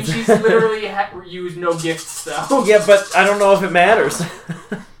 I mean, she's literally used no gifts, though. Yeah, but I don't know if it matters. 5,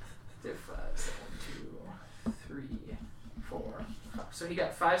 7, 2, 3, 4, 5. So he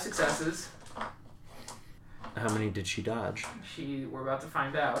got 5 successes. How many did she dodge? We're about to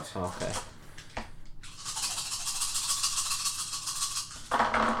find out. Oh, okay.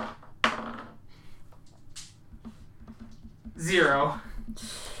 Zero.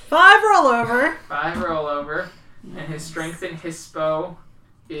 5 rollover. 5 rollover. And his strength in Hispo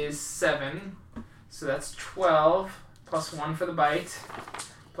is 7. So that's 12. Plus 1 for the bite.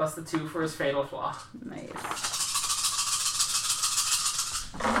 Plus the 2 for his Fatal Flaw. Nice.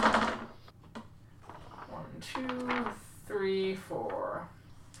 1, 2, 3, 4,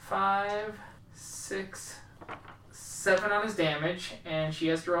 5, 6, 7 on his damage. And she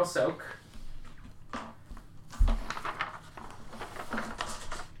has to roll Soak.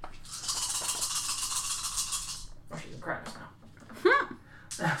 Oh, she's in Kratos now.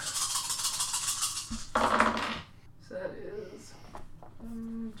 So that is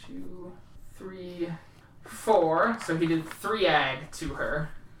 1, 2, 3, 4. So he did 3 ag to her.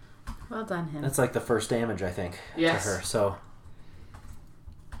 Well done, him. That's like the first damage, I think, Yes. to her. So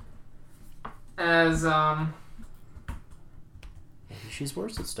As she's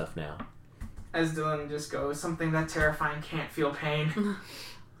worse at stuff now. as Dylan just goes, something that terrifying can't feel pain.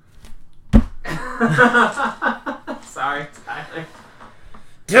 Sorry, Tyler.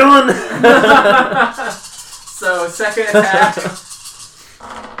 Dylan! So, second attack.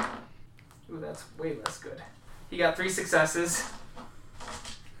 Ooh, that's way less good. He got 3 successes.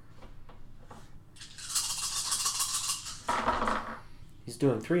 He's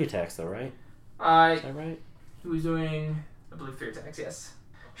doing 3 attacks though, right? Is that right? He was doing, I believe, 3 attacks, yes.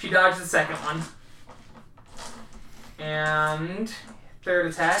 She dodged the second one. And third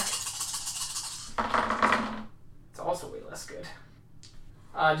attack. It's also way less good.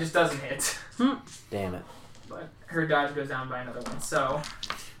 Just doesn't hit. Damn it. But her dodge goes down by another one. So,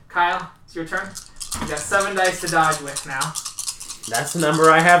 Kyle, it's your turn. You got 7 dice to dodge with now. That's the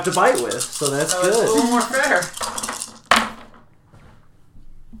number I have to bite with, so that's So it's a little good. more fair.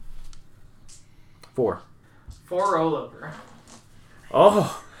 4. 4 rollover.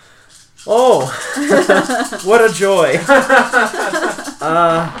 Oh. Oh. What a joy.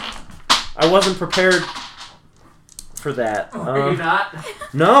 I wasn't prepared for that. Are you not?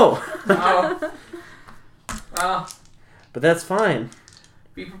 No. Oh. Well, But that's fine.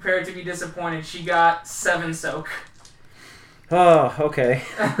 be prepared to be disappointed. She got 7 soak. Oh, okay.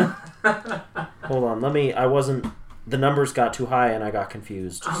 Hold on. I wasn't the numbers got too high and I got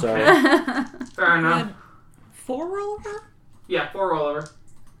confused. Okay. So Fair enough. Had 4 rollover? Yeah, 4 rollover.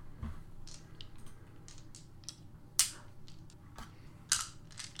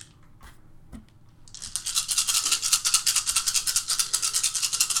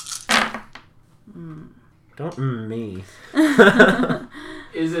 don't me.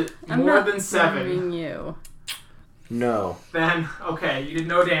 Is it I'm more not than 7? blaming you. No. Then, okay, you did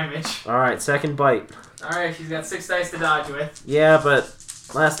no damage. Alright, second bite. Alright, she's got 6 dice to dodge with. Yeah, but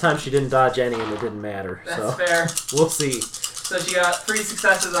last time she didn't dodge any and it didn't matter. That's So fair. we'll see. So she got 3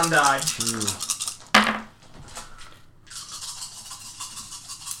 successes on dodge.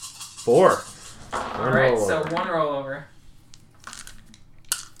 4. Alright, so 1 rollover.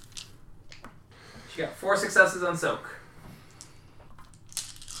 She got 4 successes on soak.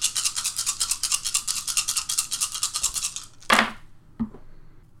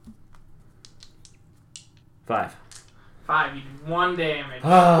 Five. 5, you did 1 damage.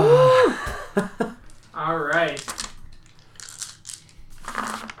 Ah. Alright.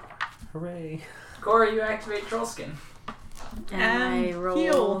 Hooray. Cora, you activate Troll Skin. And I roll.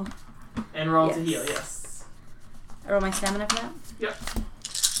 heal. And roll to Yes. heal, yes. I roll my stamina for that? Yep.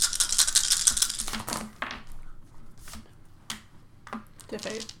 Diff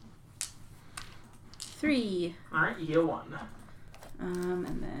 8. 3. Alright, you heal 1. And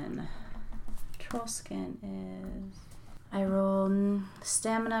then Troll Skin is. I roll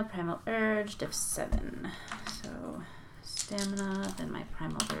stamina, primal urge, diff 7. So stamina, then my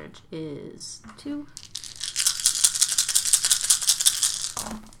primal urge is 2.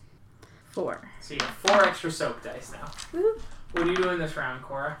 4. So you got 4 extra soak dice now. Woo. What are you doing this round,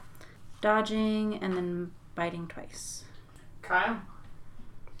 Cora? Dodging and then biting twice. Kyle?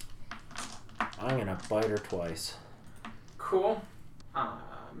 I'm gonna bite her twice. Cool.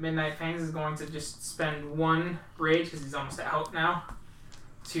 Midnight Fangs is going to just spend 1 rage, because he's almost out now,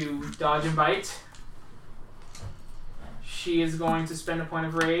 to dodge and bite. She is going to spend a point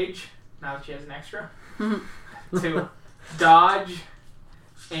of rage, now that she has an extra, to dodge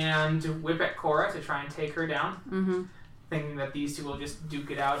and whip at Cora to try and take her down, thinking that these two will just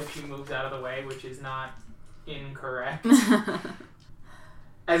duke it out if she moves out of the way, which is not incorrect.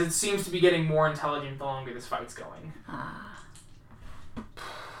 As it seems to be getting more intelligent the longer this fight's going.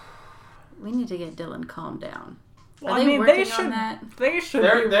 We need to get Dylan calmed down. Well, Are they working on that? They should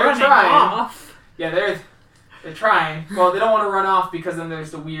They're be running trying. off. Yeah, they're trying. Well, they don't want to run off because then there's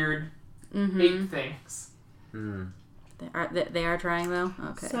the weird ape things. They are trying though?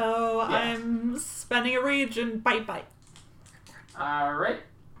 Okay. So Yeah. I'm spending a rage and bite. Alright.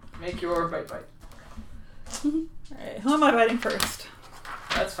 Make your bite. Alright, who am I biting first?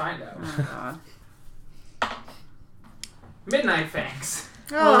 Let's find out. Oh god. Midnight Fangs.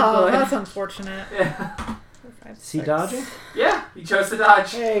 Oh, good. that's unfortunate. Yeah. 4, 5, Is he 6. dodging? Yeah, he chose to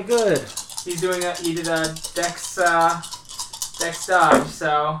dodge. Hey, good. He did a dex dodge,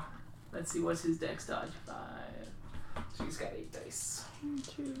 so let's see what's his dex dodge. 5. So he's got 8 dice. 1,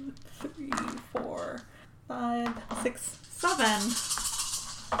 2, 3, 4, 5, 6, 7.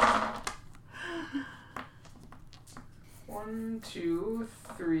 1, 2,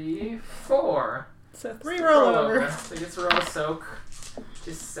 3, 4. So 3 So rollover. So he gets a roll of soak.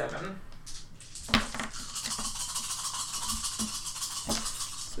 Just 7.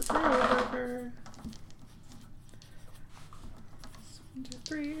 So 3 rollover. 1, 2,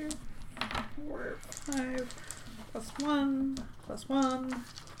 3, 4, 5. Plus 1. Plus 1.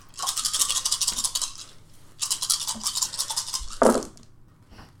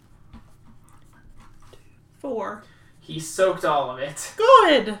 Four. He soaked all of it.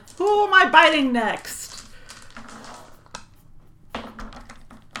 Good! Who am I biting next?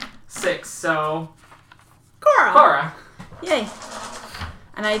 6, so Cora! Cora. Yay.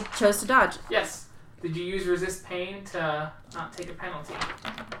 And I chose to dodge. Yes. Did you use resist pain to not take a penalty?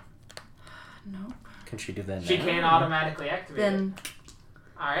 Nope. Can she do that now? She can automatically activate Then it.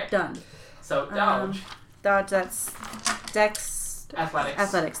 Alright. done. So dodge. Dodge, that's Dex. Athletics.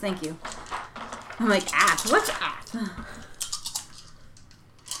 Athletics, thank you. I'm like, what's at?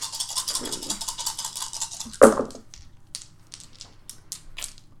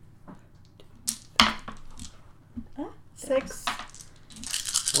 6.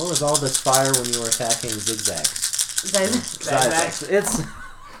 What was all this fire when you were attacking zigzags? Zigzags. It's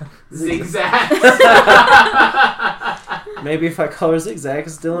Zigzag. maybe if I color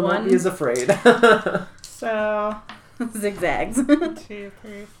zigzags, Dylan won't be as afraid. So, Zigzags. 1, 2,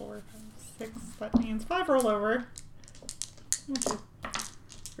 3, 4, 5, 6. That means 5 rollover. 1, 2,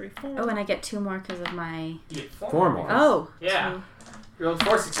 3, 4. Oh, and I get 2 more because of my... You get 4 more. Oh. Yeah. two. You rolled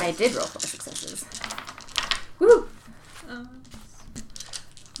 4 successes. I did roll 4 successes. Woo! 1,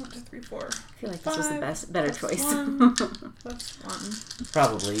 2, 3, 4. I feel like this was the better choice. 1 plus 1.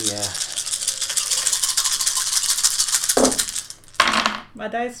 Probably, yeah. My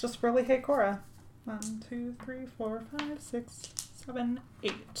dice just really hate Cora. 1, 2, 3, 4, 5, 6, 7,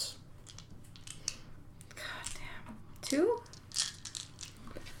 8. God damn. 2?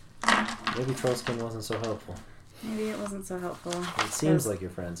 Maybe Trollskin wasn't so helpful. Maybe it wasn't so helpful. It seems like you're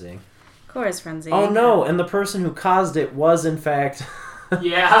frenzying. Cora's frenzying. Oh no, and the person who caused it was in fact...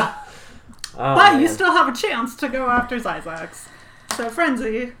 Yeah. Oh, But man. you still have a chance to go after Zyzax. So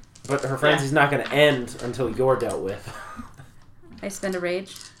frenzy. But her frenzy's not going to end until you're dealt with. I spend a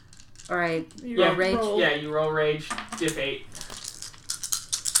rage. Or I You roll rage. roll. Yeah, you roll rage, diff 8.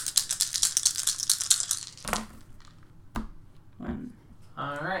 One.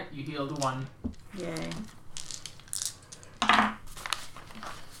 Alright, you healed 1. Yay. I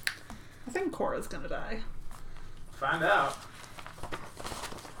think Cora's gonna die. Find out.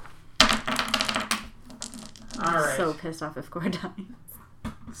 Alright. So pissed off if Cora dies.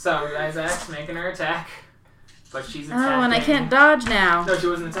 So, Isaac's making her attack. But she's attacking. Oh, and I can't dodge now. No, she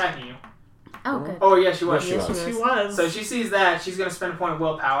wasn't attacking you. Oh, good. Oh, yeah, she was. Yes, she Yes, was. She was. So she sees that. She's going to spend a point of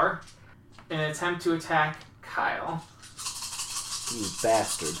willpower in an attempt to attack Kyle. You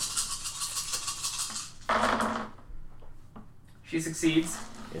bastard. She succeeds.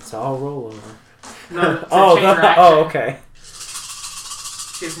 It's all rollover. No, it's a Oh, chain reaction. oh, okay.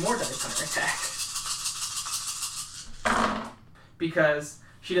 She has more dice on her attack. Because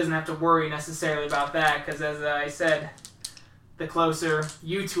she doesn't have to worry necessarily about that, because as I said, the closer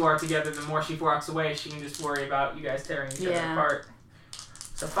you two are together, the more she walks away, she can just worry about you guys tearing each other apart.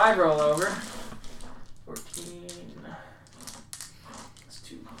 So 5 roll over. 14. That's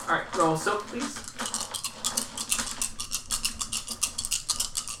 2. Alright, roll silk, please.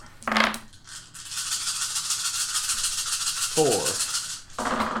 Four.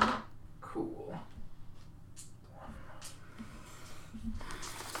 Cool.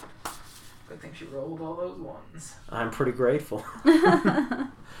 Good thing she rolled all those ones. I'm pretty grateful.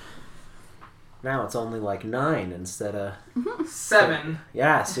 Now it's only like 9 instead of... 7.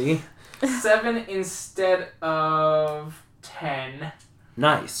 Yeah, see? 7 instead of 10.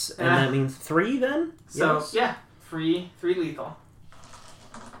 Nice. And that means 3 then? So, Yes. yeah, 3 lethal.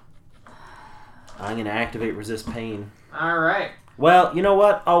 I'm going to activate Resist Pain. Alright. Well, you know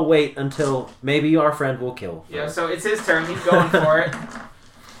what? I'll wait until maybe our friend will kill. Yeah, so it's his turn. He's going for it.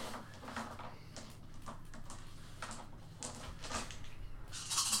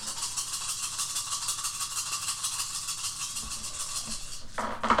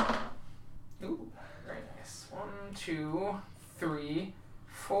 Ooh, very nice. 1, 2, 3,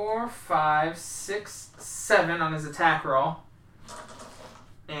 4, 5, 6, 7 on his attack roll.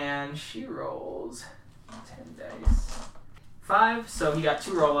 And she rolls 10 dice. 5, so he got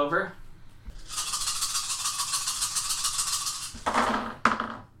 2 rollover.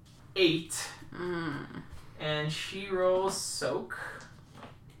 8. And she rolls soak.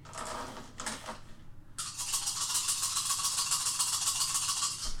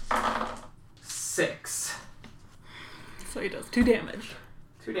 6. So he does 2 damage.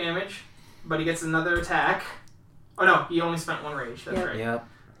 2 damage, but he gets another attack. Oh no, he only spent 1 rage. That's right. Yep.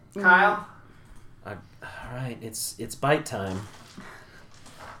 Kyle. Alright, it's bite time.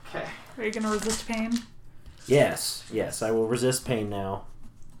 Okay. Are you gonna resist pain? Yes, I will resist pain now.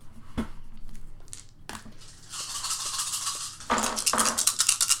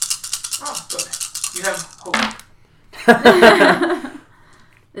 Oh, good. You have hope.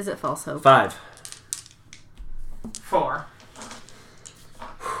 Is it false hope? 5. 4.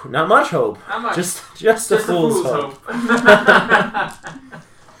 Not much hope. Not much. Just a Just a fool's hope.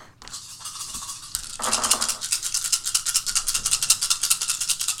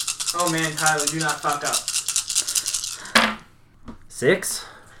 Oh man, Tyler, do not fuck up. 6.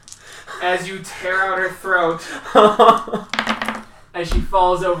 As you tear out her throat, as she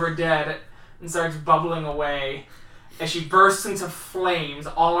falls over dead and starts bubbling away, as she bursts into flames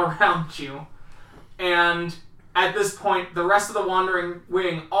all around you. And at this point, the rest of the Wandering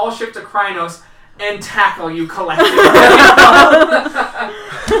Wing all shift to Krynos and tackle you collectively.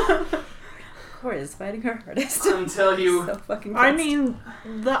 Cora is fighting her hardest. Until you... So fucking I pissed. mean,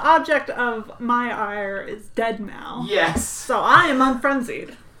 the object of my ire is dead now. Yes. So I am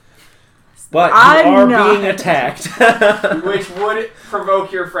unfrenzied. But you I'm are not. being attacked. Which would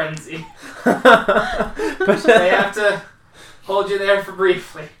provoke your frenzy. But They have to hold you there for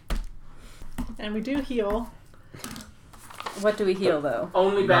briefly. And we do heal. What do we heal, though?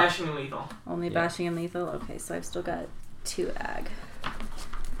 Only bashing and lethal. Only Yeah. bashing and lethal? Okay, so I've still got 2 ag.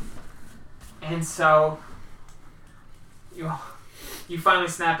 And so, You finally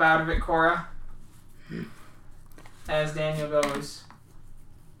snap out of it, Cora. As Daniel goes,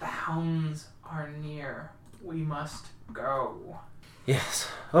 the hounds are near. We must go. Yes,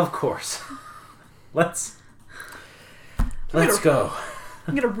 of course. Let's go.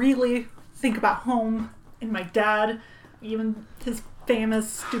 I'm gonna really think about home and my dad, even his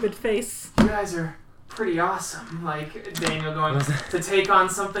famous stupid face. You guys are pretty awesome. Like, Daniel going to take on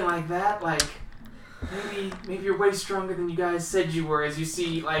something like that, like, maybe you're way stronger than you guys said you were, as you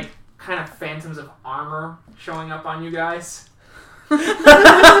see, like, kind of phantoms of armor showing up on you guys. Wait,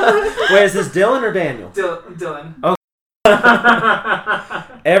 is this Dylan or Daniel? Dylan. Oh.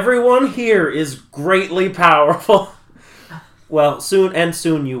 Everyone here is greatly powerful. Well,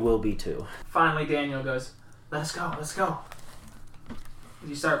 soon you will be too. Finally, Daniel goes, let's go.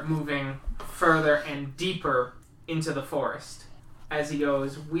 You start moving further and deeper into the forest. As he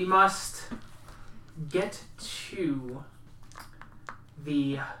goes, we must get to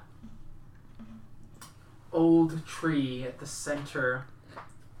the old tree at the center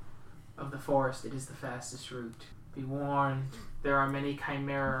of the forest. It is the fastest route. Be warned, there are many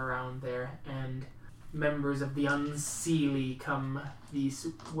chimera around there, and members of the Unseelie come this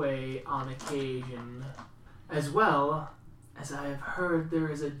way on occasion. As well as I have heard, there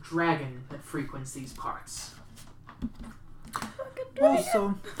is a dragon that frequents these parts.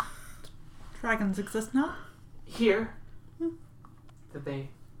 Also, dragons exist now? Here,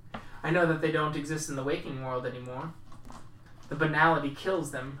 I know that they don't exist in the waking world anymore. The banality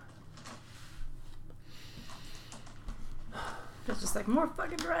kills them. It's just like more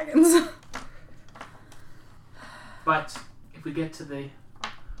fucking dragons. But if we get to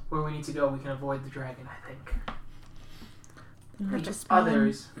where we need to go, we can avoid the dragon, I think. Just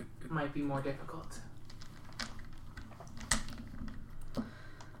Others might be more difficult.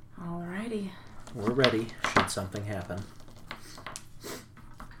 Alrighty. We're ready should something happen.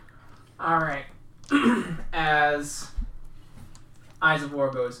 Alright. As Eyes of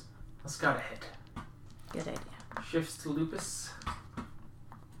War goes, let's scout ahead. Good idea. Shifts to Lupus.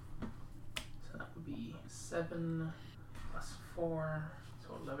 So that would be 7 plus 4,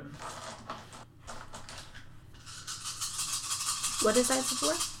 so 11. What is Eyes of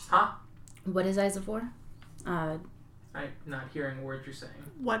War? Huh? What is Eyes of War? I'm not hearing a word you're saying.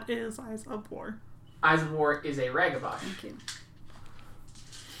 What is Eyes of War? Eyes of War is a Ragabosh. Thank you.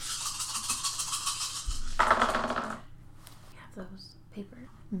 You have those paper.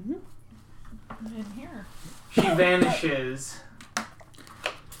 Mm-hmm. In here. She vanishes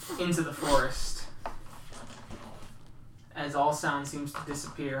into the forest as all sound seems to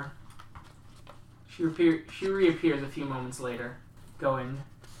disappear. She reappears a few moments later, going,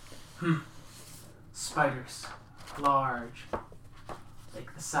 spiders, large,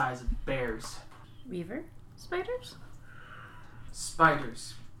 like the size of bears. Weaver spiders?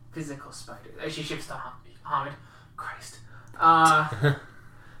 Spiders, physical spiders. As she shifts to Hamid, Christ.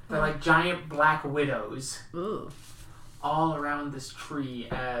 They're like giant black widows. Ooh. All around this tree.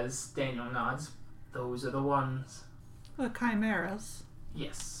 As Daniel nods, those are the ones. The chimeras.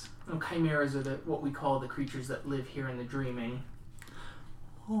 Yes. And chimeras are what we call the creatures that live here in the dreaming.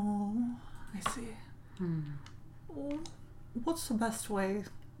 Oh, I see. Oh, what's the best way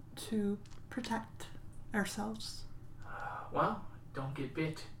to protect ourselves? Well, don't get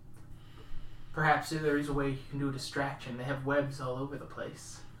bit. Perhaps there is a way you can do a distraction. They have webs all over the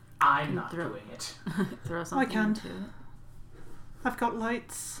place. I'm not doing it. Throw something I can't. into it. I've got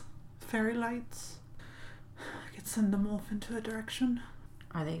lights. Fairy lights. I could send them off into a direction.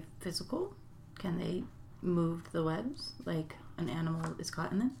 Are they physical? Can they move the webs like an animal is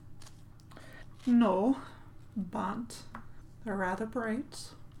caught in them? No, but they're rather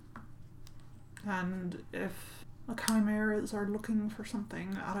bright. And if chimeras are looking for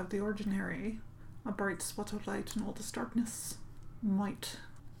something out of the ordinary, a bright spot of light in all this darkness might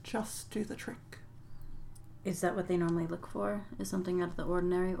just do the trick. Is that what they normally look for? Is something out of the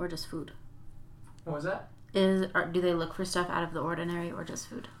ordinary or just food? What was that? Do they look for stuff out of the ordinary or just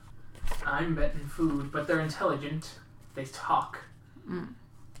food? I'm betting food, but they're intelligent. They talk.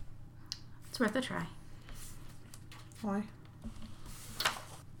 It's worth a try. Why?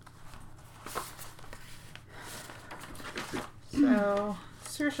 So,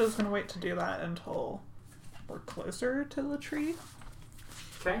 Saoirse's gonna wait to do that until we're closer to the tree.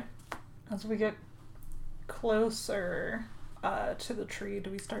 Okay. As we get closer to the tree, do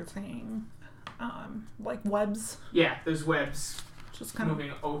we start seeing like webs? Yeah, there's webs Just kind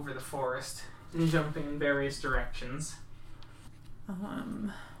moving over the forest and jumping in various directions.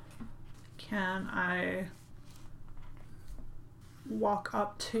 Can I walk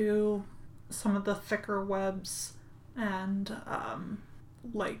up to some of the thicker webs and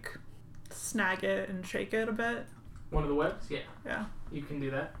like snag it and shake it a bit. One of the webs? Yeah. Yeah. You can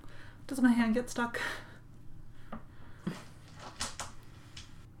do that. Does my hand get stuck?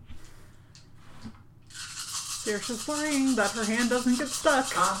 Saoirse's worrying that her hand doesn't get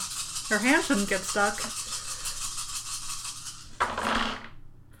stuck. Her hand shouldn't get stuck. I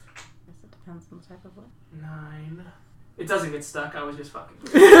guess it depends on the type of what. 9. It doesn't get stuck. I was just fucking.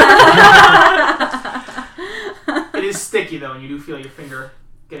 It is sticky though, and you do feel your finger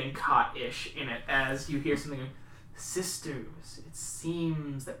getting caught-ish in it as you hear something like, "Sisters, it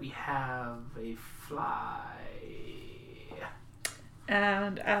seems that we have a fly."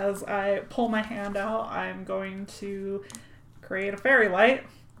 And as I pull my hand out, I'm going to create a fairy light,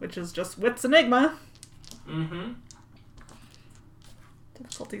 which is just Wits Enigma. Mm-hmm.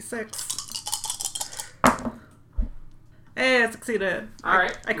 Difficulty 6. Hey, I succeeded.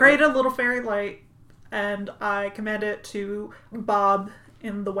 Alright. I created a little fairy light, and I command it to bob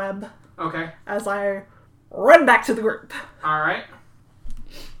in the web Okay. as I run back to the group. Alright.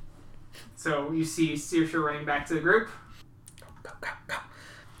 So you see Saoirse running back to the group. Go, go, go.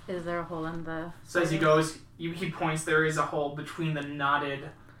 Is there a hole in the... So as he goes, he points, there is a hole between the knotted,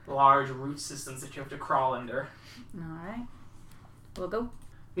 large root systems that you have to crawl under. Alright. We'll go.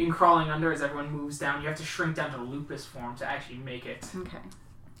 Being crawling under as everyone moves down, you have to shrink down to lupus form to actually make it. Okay.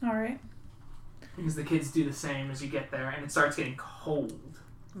 Alright. Because the kids do the same as you get there, and it starts getting cold.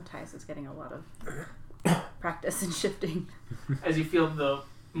 Matthias is getting a lot of practice in shifting. As you feel the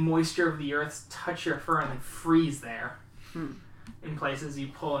moisture of the earth touch your fur and then freeze there. In places you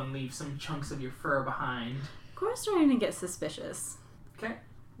pull and leave some chunks of your fur behind. Cora's starting to get suspicious. Okay.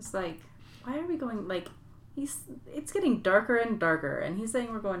 It's like, why are we going, like, it's getting darker and darker, and he's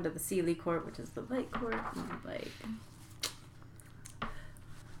saying we're going to the Sealy Court, which is the light court, and I'm like...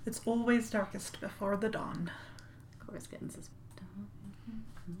 It's always darkest before the dawn. Cora's getting suspicious.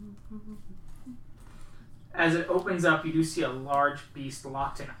 As it opens up, you do see a large beast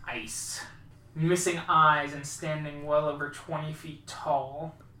locked in ice. Missing eyes and standing well over 20 feet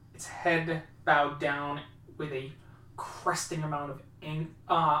tall. Its head bowed down with a cresting amount of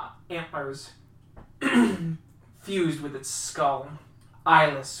antlers fused with its skull.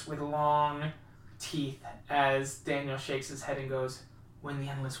 Eyeless with long teeth as Daniel shakes his head and goes, "When the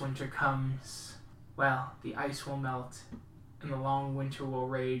endless winter comes, well, the ice will melt and the long winter will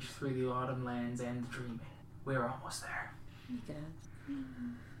rage through the autumn lands and the dreaming. We're almost there."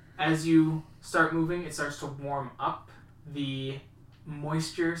 As you start moving, it starts to warm up. The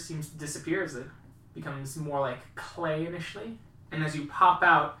moisture seems to disappear as it becomes more like clay initially. And as you pop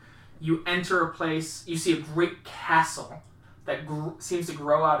out, you enter a place, you see a great castle that seems to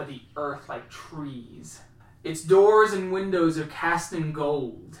grow out of the earth like trees. Its doors and windows are cast in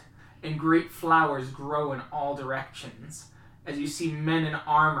gold, and great flowers grow in all directions. As you see men in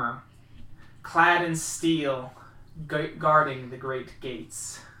armor, clad in steel, guarding the great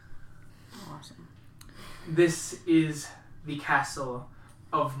gates. Awesome. This is the castle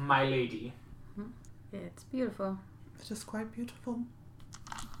of my lady. It's beautiful. It is quite beautiful.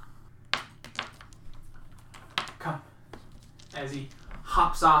 Come. As he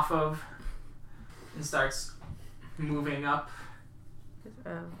hops off of and starts moving up.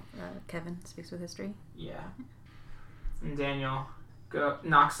 Kevin speaks with history. Yeah. And Daniel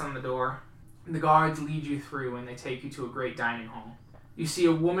knocks on the door. The guards lead you through and they take you to a great dining hall. You see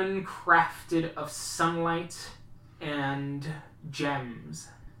a woman crafted of sunlight and gems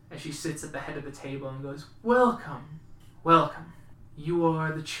as she sits at the head of the table and goes, "Welcome, welcome. You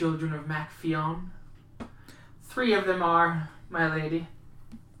are the children of Macphion? 3 of them are, my lady."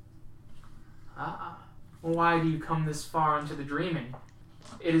 "Ah, why do you come this far into the dreaming?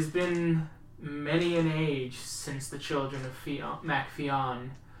 It has been many an age since the children of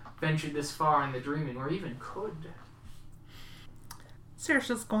Macphion ventured this far in the dreaming, or even could."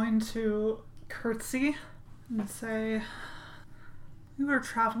 Saoirse's going to curtsy and say, "We were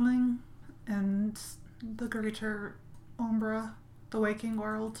traveling in the greater Umbra, the waking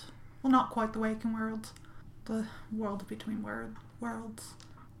world. Well, not quite the waking world, the world between worlds.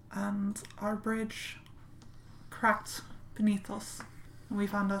 And our bridge cracked beneath us, and we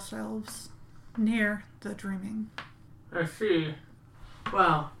found ourselves near the dreaming." "I see.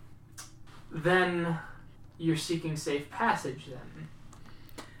 Well, then you're seeking safe passage, then."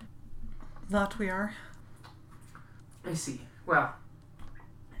 "That we are." "I see. Well,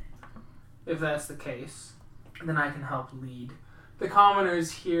 if that's the case, then I can help lead. The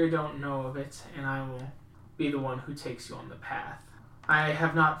commoners here don't know of it, and I will be the one who takes you on the path. I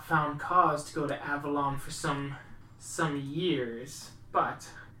have not found cause to go to Avalon for some years, but..."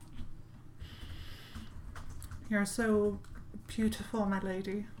 You're so beautiful, my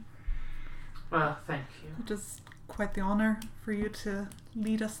lady. Well, thank you. It is quite the honor for you to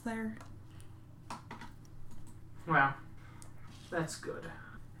lead us there. Well, that's good.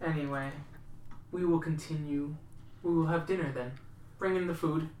 Anyway, we will continue. We will have dinner then. Bring in the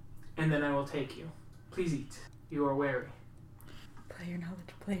food, and then I will take you. Please eat. You are wary. Play your knowledge,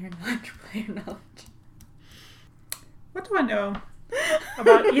 play your knowledge, play your knowledge. What do I know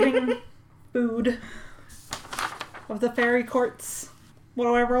about eating food of the fairy courts? What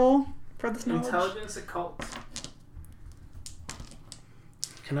do I roll for this knowledge? Intelligence occult.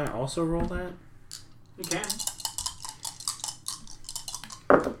 Can I also roll that? You can.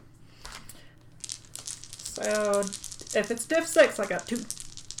 So, if it's diff 6, I got 2.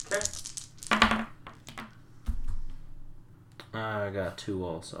 Okay. I got 2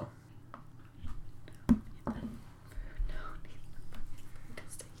 also.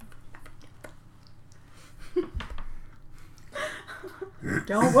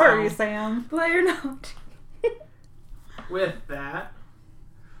 Don't worry, Sam. Play your knowledge. With that,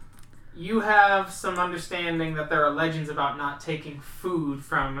 you have some understanding that there are legends about not taking food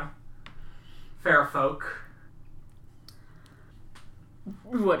from fair folk.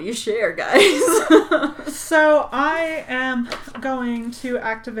 What do you share, guys? So, I am going to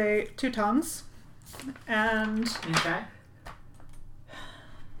activate 2 tongues. And Okay.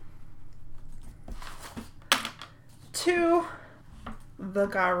 to the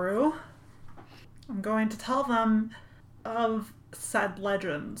Garu, I'm going to tell them of said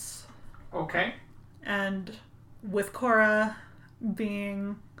legends. Okay. And with Cora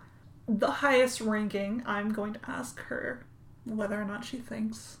being the highest ranking, I'm going to ask her whether or not she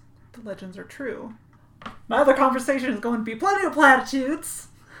thinks the legends are true. My other conversation is going to be plenty of platitudes.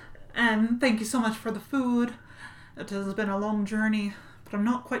 And thank you so much for the food. It has been a long journey, but I'm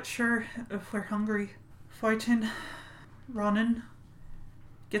not quite sure if we're hungry. Fighting, running,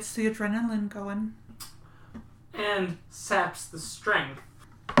 gets the adrenaline going. And saps the strength.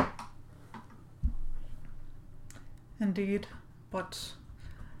 Indeed, but,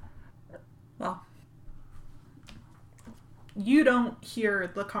 well, you don't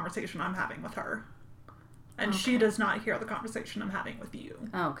hear the conversation I'm having with her. And she does not hear the conversation I'm having with you.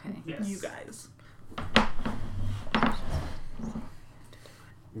 Okay. Yes. You guys.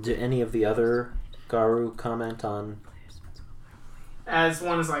 Do any of the other Garu comment on? As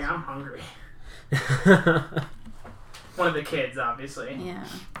one is like, I'm hungry. One of the kids, obviously. Yeah.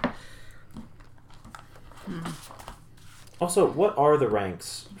 Also, what are the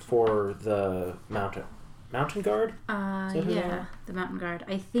ranks for the mountain guard? Is that who they Yeah, are? the mountain guard.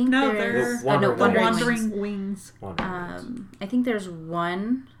 I think No, there's they're The the Wandering wandering wings. I think there's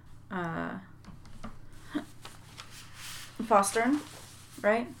one Fostern,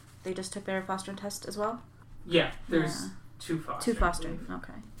 right? They just took their Fostern test as well. Yeah, there's Yeah. 2 Fostern. Two Fostern.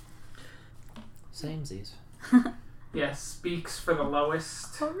 Okay. Samesies. Yes, speaks for the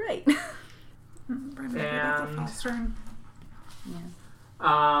lowest. All right. Maybe And- that's a Fostern.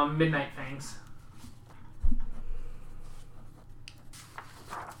 Yeah. Midnight Fangs.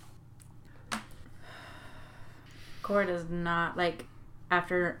 Cora does not like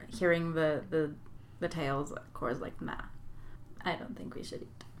after hearing the tales. Cora's like, nah, I don't think we should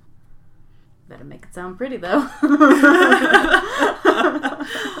eat. Better make it sound pretty though.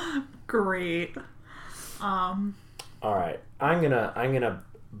 Great. All right, I'm gonna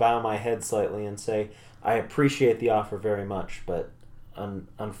bow my head slightly and say I appreciate the offer very much, but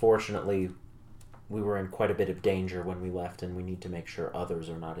unfortunately, we were in quite a bit of danger when we left, and we need to make sure others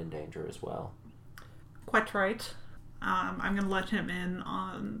are not in danger as well. Quite right. I'm going to let him in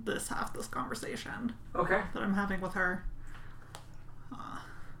on this conversation Okay. that I'm having with her.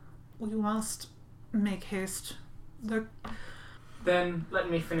 We must make haste. Then let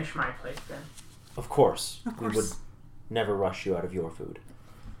me finish my plate then. Of course, Of we would course. never rush you out of your food.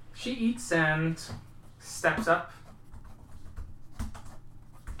 She eats and steps up.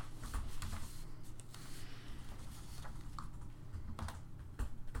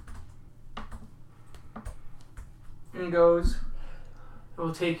 And goes, I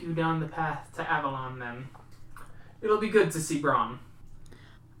will take you down the path to Avalon then. It'll be good to see Braun.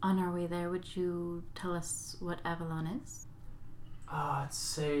 On our way there, would you tell us what Avalon is? Let's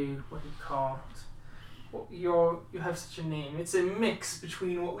say, what do you call it? Well, you have such a name. It's a mix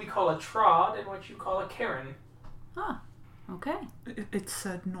between what we call a trod and what you call a Karen. Ah, okay. It's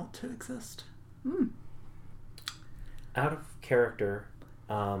said not to exist. Out of character,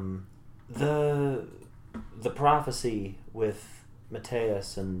 the prophecy with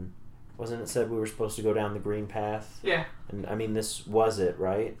Mateus, and wasn't it said we were supposed to go down the green path? Yeah, And I mean, this was it,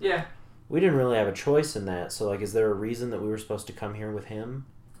 right? yeah. we didn't really have a choice in that. So, like, is there a reason that we were supposed to come here with him?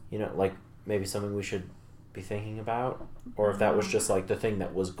 You know, like, maybe something we should be thinking about? Or if that was just, like, the thing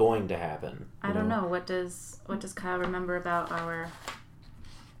that was going to happen. I don't know. What does Kyle remember about our...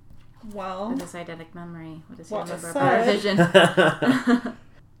 Well... this eidetic memory? What does he What remember was about our said? vision?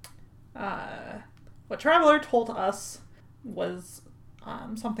 What Traveler told us was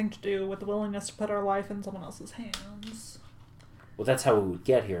something to do with the willingness to put our life in someone else's hands. Well, that's how we would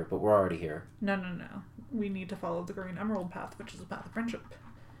get here, but we're already here. No. We need to follow the Green Emerald path, which is a path of friendship.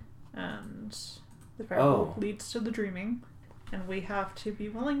 And the Werewolf leads to the dreaming, and we have to be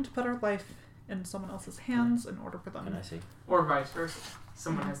willing to put our life in someone else's hands in order for them. And I see. Or vice versa.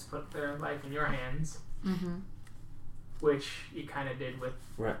 Someone has to put their life in your hands. Mm-hmm. Which you kind of did with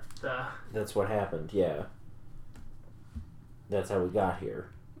the... That's what happened, yeah. That's how we got here.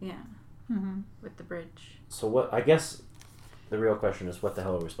 Yeah. Mm-hmm. With the bridge. So what, I guess the real question is, what the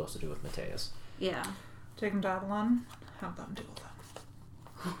hell are we supposed to do with Mateus? Yeah. Take him to Avalon, have them deal with him.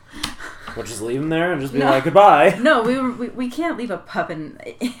 We'll just leave him there and just be like, goodbye. No, we can't leave a pup in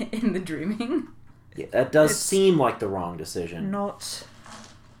the dreaming. Yeah, that does seem like the wrong decision. Not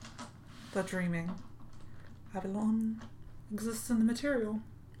the dreaming. Avalon exists in the material.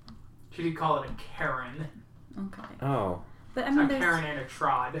 Should you call it a Karen? Okay. Oh. But I mean, a Karen and a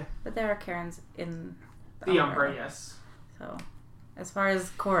Trod. But there are Karens in the Umbra, yes. So, as far as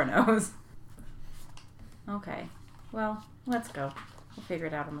Cora knows. Okay. Well, let's go. We'll figure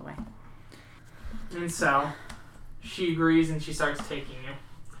it out on the way. And so, she agrees and she starts taking you.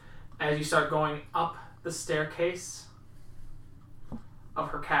 As you start going up the staircase of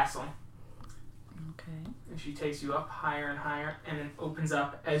her castle. Okay. And she takes you up higher and higher, and then opens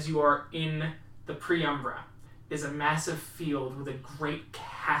up as you are in the Preumbra. Is a massive field with a great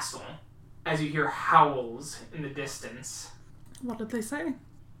castle. As you hear howls in the distance. What did they say?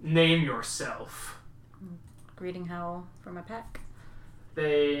 Name yourself. Greeting howl for my pack.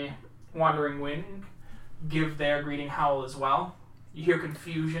 They, Wandering Wind, give their greeting howl as well. You hear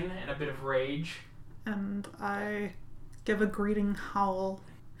confusion and a bit of rage. And I give a greeting howl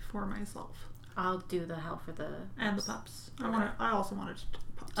for myself. I'll do the howl for the... And the pups. Okay. I also wanted to do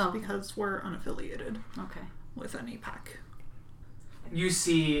the pups because we're unaffiliated with any pack. You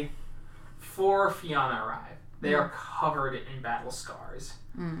see 4 Fianna arrive. They are covered in battle scars.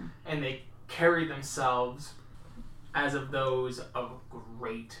 And they carry themselves as of those of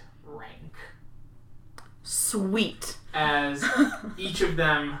great rank. Sweet. As each of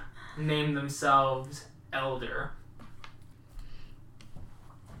them name themselves Elder.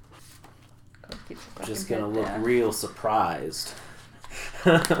 Just gonna look real surprised.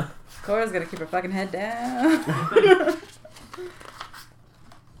 Cora's gonna keep her fucking head down.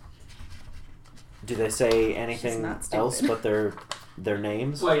 Do they say anything else but their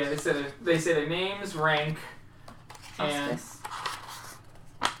names? Well, yeah, they say their names, rank, and...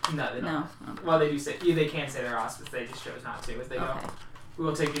 No, they don't. No. Okay. Well, they do say... They can say their auspice, they just chose not to as they go. We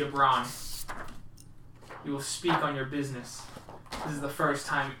will take you to Braun. You will speak on your business. This is the first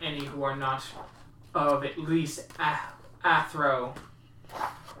time any who are not of at least Athro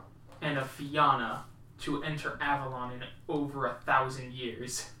and of Fianna to enter Avalon in over 1,000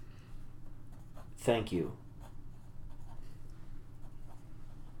 years. Thank you.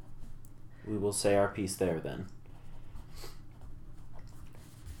 We will say our piece there then.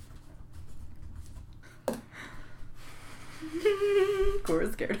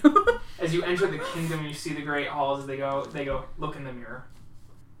 Cora's scared. As you enter the kingdom, you see the great halls as they go, look in the mirror.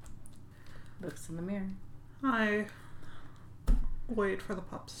 Looks in the mirror. I wait for the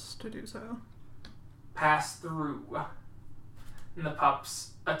pups to do so. Pass through. And the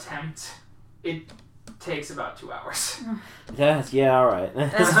pups attempt. It takes about 2 hours. Yeah, alright.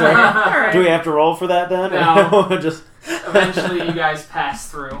 Do we have to roll for that then? No. Just Eventually you guys pass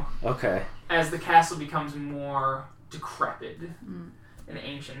through. Okay. As the castle becomes more decrepit and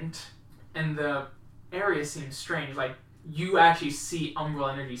ancient, and the area seems strange. Like, you actually see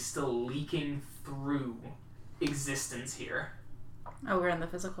umbral energy still leaking through existence here. Oh, we're in the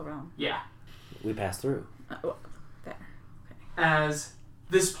physical realm. Yeah. We pass through. There. Okay. As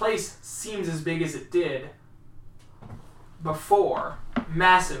this place seems as big as it did before,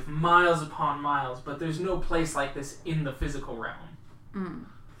 massive, miles upon miles, but there's no place like this in the physical realm.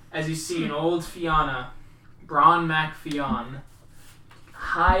 As you see an old Fianna, Bron Mac Fionn,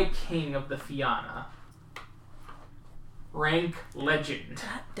 High King of the Fianna, rank legend.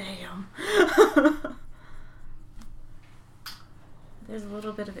 God damn. There's a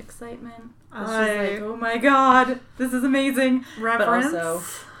little bit of excitement. It's just like, oh my god, this is amazing. Reverence. But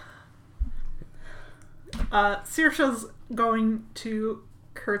also... Saoirse's going to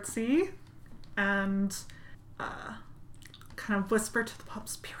curtsy and kind of whisper to the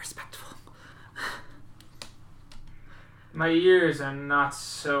pups, be respectful. My ears are not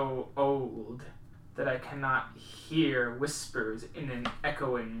so old that I cannot hear whispers in an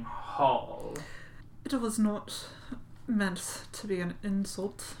echoing hall. It was not meant to be an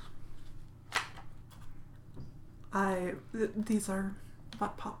insult. These are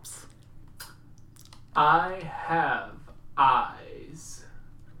butt pups. I have eyes.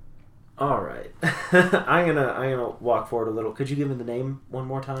 All right. I'm gonna walk forward a little. Could you give me the name one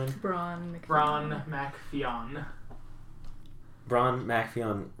more time? Bron McFionn. Bron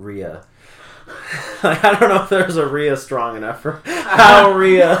McFionn Rhea. I don't know if there's a Rhea strong enough for how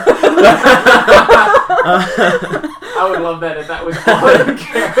Rhea. I would love that if that was all in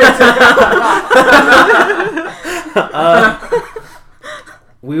character.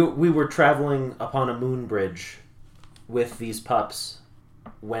 We were traveling upon a moon bridge with these pups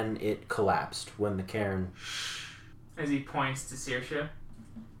when it collapsed, when the cairn... As he points to Saoirse.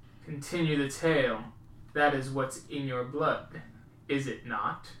 Continue the tale. That is what's in your blood, is it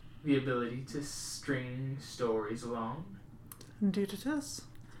not? The ability to string stories along. Indeed it is.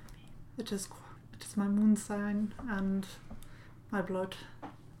 It is my moon sign and my blood.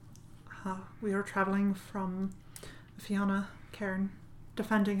 We were travelling from Fiona Cairn,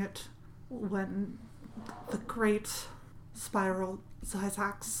 defending it when the great spiral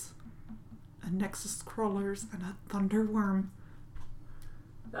Zyzax, a Nexus Crawlers, and a Thunderworm.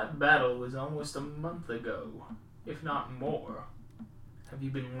 That battle was almost a month ago, if not more. Have you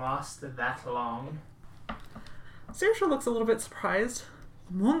been lost that long? Saoirse looks a little bit surprised.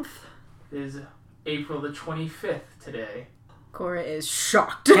 A month? It is April the 25th today. Cora is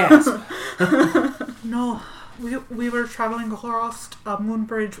shocked. Gasp. No, we were travelling across a moon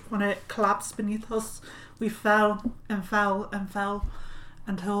bridge when it collapsed beneath us. We fell and fell and fell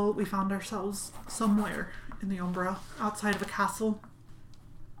until we found ourselves somewhere in the Umbra, outside of a castle.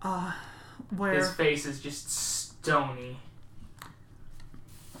 Where his face is just stony.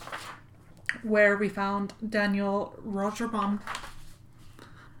 Where we found Daniel Rogerbomb,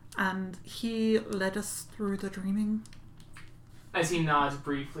 and he led us through the dreaming. As he nods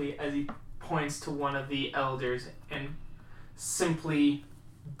briefly, as he points to one of the elders and simply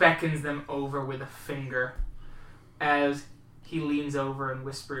beckons them over with a finger, as he leans over and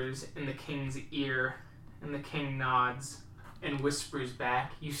whispers in the king's ear, and the king nods and whispers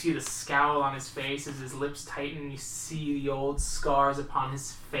back. You see the scowl on his face as his lips tighten. You see the old scars upon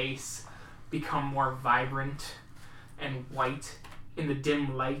his face become more vibrant and white in the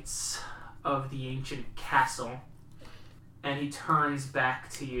dim lights of the ancient castle. And he turns back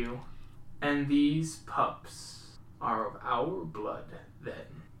to you. And these pups are of our blood,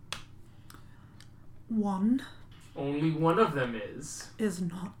 then. One Only one of them is. is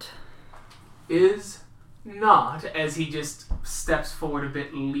not. Is not, as he just steps forward a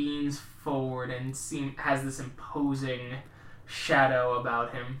bit, leans forward, and has this imposing shadow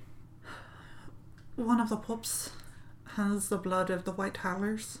about him. One of the pups has the blood of the White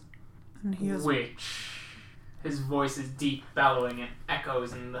Howlers, and he is... Which? His voice is deep, bellowing, and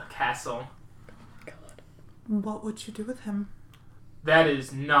echoes in the castle. What would you do with him? That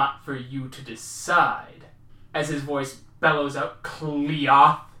is not for you to decide. As his voice bellows out,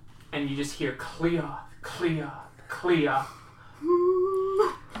 Cleoth, and you just hear Cleoth, Cleoth, Cleoth.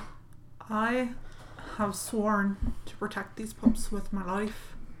 I have sworn to protect these pups with my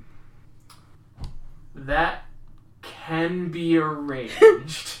life. That can be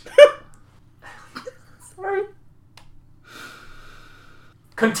arranged. Sorry.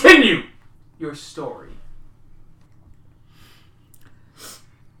 Continue your story.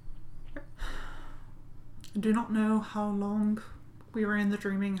 I do not know how long we were in the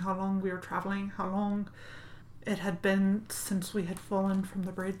dreaming, how long we were travelling, how long it had been since we had fallen from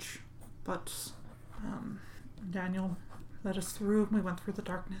the bridge, but Daniel led us through, and we went through the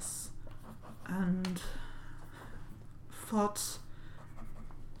darkness and fought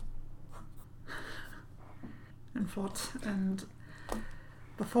and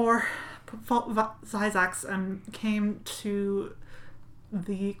before fought Zyzax and came to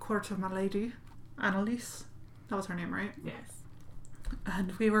the court of my lady Annalise. That was her name, right? Yes.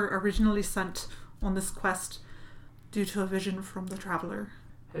 And we were originally sent on this quest due to a vision from the traveler.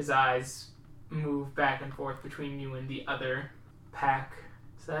 His eyes move back and forth between you and the other pack.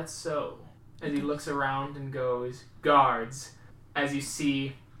 Is that so? As he looks around and goes, guards, as you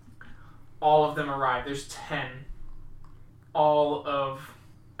see all of them arrive. There's 10. All of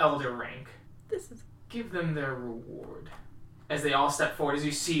elder rank. Give them their reward. As they all step forward, as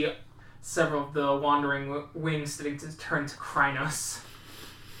you see several of the wandering wings starting to turn to Krynos.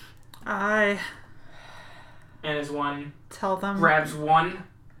 I And as one tell them... grabs one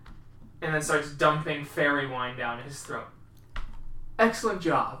and then starts dumping fairy wine down his throat. Excellent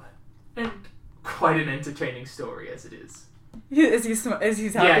job. And quite an entertaining story as it is. Is he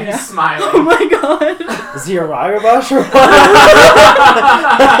happy Yeah, now? he's smiling. Oh my god. Is he a Ragabash or what?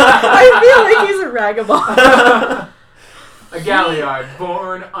 I feel like he's a ragabond. A Galliard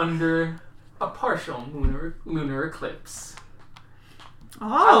born under a partial lunar eclipse.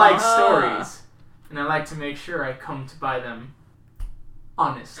 I like stories, and I like to make sure I come to buy them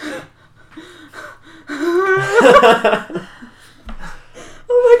honestly.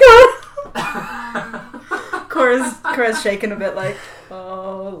 Oh my god. Cora's shaking a bit like,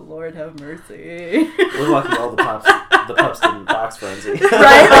 oh, Lord have mercy. We're lucky all the pups didn't box frenzy.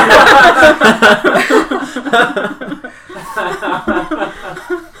 Right?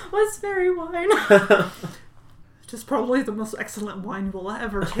 What's fairy wine? It is probably the most excellent wine you will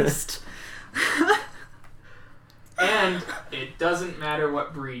ever taste. And it doesn't matter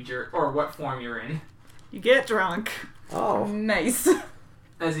what breed or what form you're in. You get drunk. Oh. Nice.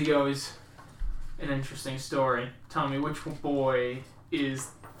 As he goes, an interesting story. Tell me, which boy is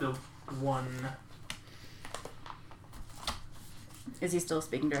the one? Is he still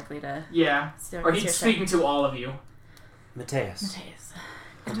speaking directly to... Yeah. Or he's speaking to all of you. Mateus.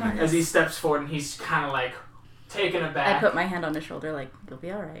 As he steps forward and he's kind of like taken aback. I put my hand on his shoulder like, you'll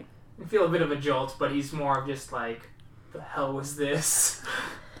be alright. You feel a bit of a jolt, but he's more of just like, the hell was this?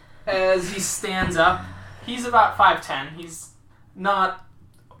 As he stands up, he's about 5'10". He's not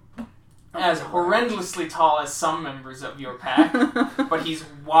as horrendously tall as some members of your pack, but he's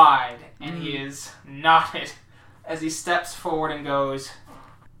wide and he is knotted. As he steps forward and goes,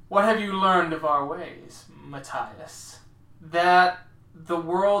 "What have you learned of our ways, Matthias? That the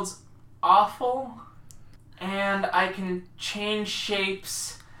world's awful, and I can change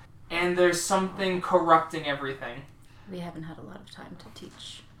shapes, and there's something corrupting everything." We haven't had a lot of time to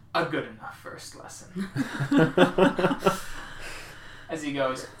teach. A good enough first lesson. As he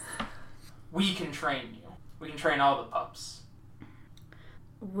goes, "We can train you. We can train all the pups."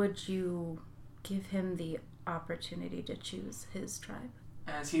 Would you give him the opportunity to choose his tribe?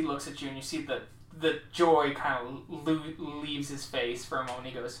 As he looks at you and you see the joy kind of leaves his face for a moment,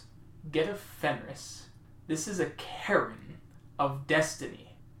 he goes, "Get a Fenris. This is a Karen of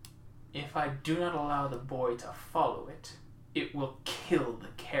destiny. If I do not allow the boy to follow it, it will kill the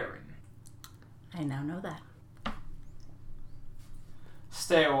Karen. I now know that.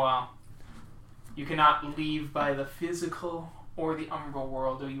 Stay a while. You cannot leave by the physical or the umbral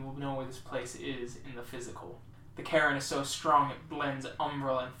world, or you will know where this place is in the physical. The Karen is so strong it blends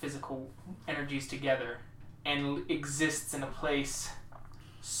umbral and physical energies together and exists in a place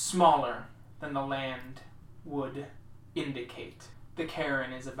smaller than the land would indicate. The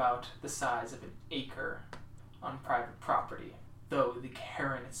Karen is about the size of an acre on private property, though the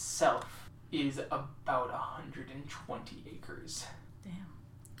Karen itself is about 120 acres. Damn.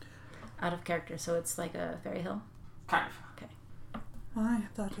 Out of character, so it's like a fairy hill? Kind of. Okay. Why,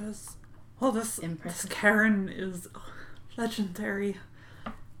 that is... Well, this Karen is legendary.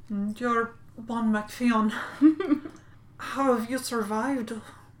 And you're one MacFionn. How have you survived?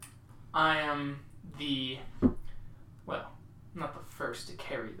 I am not the first to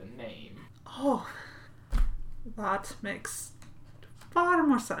carry the name. Oh, that makes far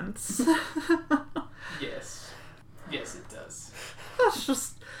more sense. Yes. Yes, it does. That's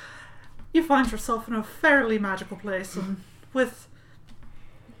just... You find yourself in a fairly magical place and with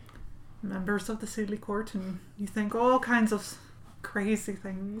members of the Sealy Court, and you think all kinds of crazy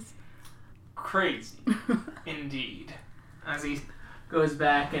things. Crazy. Indeed. As he goes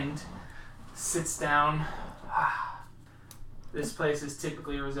back and sits down. This place is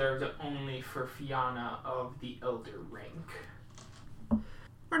typically reserved only for Fianna of the Elder rank.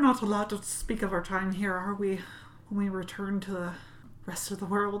 We're not allowed to speak of our time here, are we? When we return to the rest of the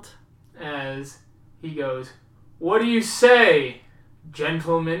world. As he goes, "What do you say,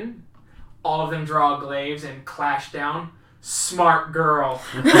 gentlemen?" All of them draw glaives and clash down. "Smart girl."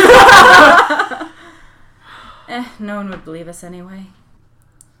 No one would believe us anyway.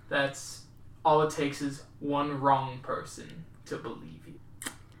 That's all it takes is one wrong person to believe you.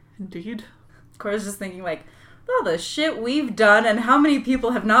 Indeed. Cora's just thinking like, all the shit we've done and how many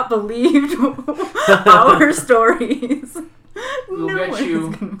people have not believed our stories. We'll No get one you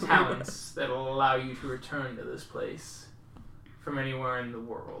is gonna believe talents that will allow you to return to this place from anywhere in the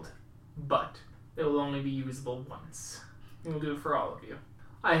world. But it will only be usable once. We'll do it for all of you.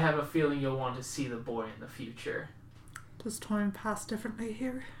 I have a feeling you'll want to see the boy in the future. Does time pass differently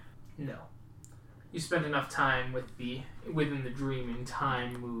here? No. you spent enough time within the dream, and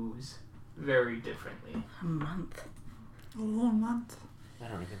time moves very differently. A month. A whole month. I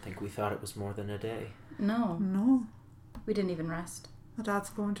don't even think we thought it was more than a day. No. No. We didn't even rest. My dad's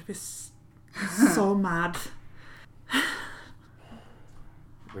going to be so mad.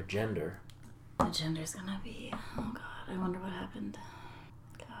 Regender. Regender's gonna be... Oh god, I wonder what happened.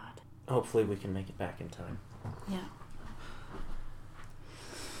 God. Hopefully we can make it back in time. Yeah.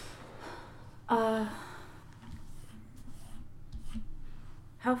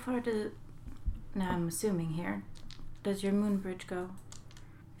 How far now I'm assuming here, does your moon bridge go?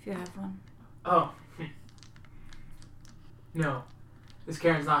 If you have one. Oh. No. This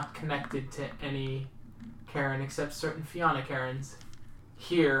Karen's not connected to any Karen except certain Fianna Karens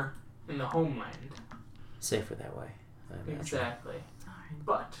here in the homeland. Safer that way, I imagine. Exactly. Alright.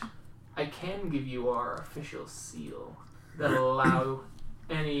 But I can give you our official seal that'll allow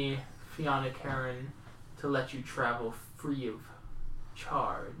any Fianna Karen to let you travel free of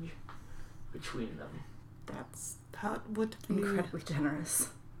charge between them. That would be Incredibly generous.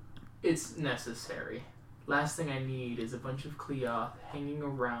 It's necessary. Last thing I need is a bunch of Cleoth hanging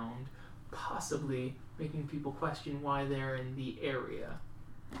around, possibly making people question why they're in the area.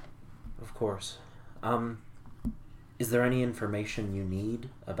 Of course. Is there any information you need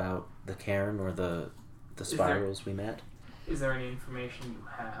about the cairn or the spirals we met? Is there any information you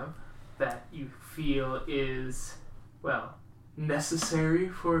have that you feel is, well, necessary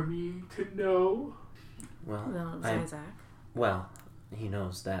for me to know? Well, Isaac. Well, he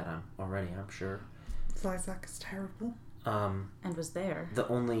knows that I'm sure. Isaac is terrible. And was there. The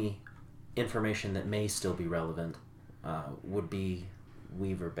only information that may still be relevant would be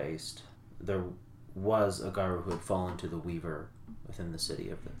Weaver-based. There was a Garu who had fallen to the Weaver within the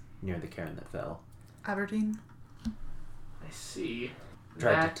city near the cairn that fell. Aberdeen. I see.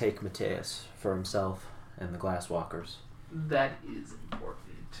 Tried to take Mateus for himself and the Glasswalkers. That is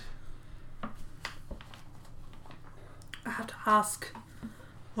important. I have to ask,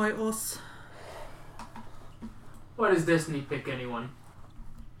 why us? Why does Destiny pick anyone?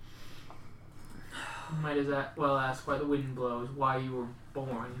 Might as well ask why the wind blows, why you were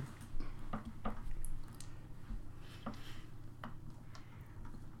born.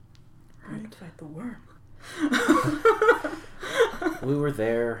 Right. Fight the worm. We were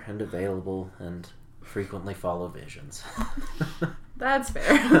there and available and frequently follow visions. That's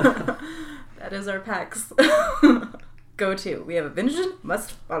fair. That is our packs. Go to. We have a vision,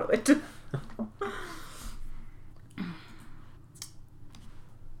 must follow it.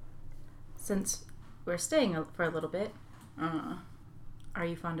 Since we're staying for a little bit, are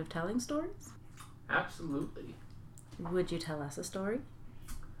you fond of telling stories? Absolutely. Would you tell us a story?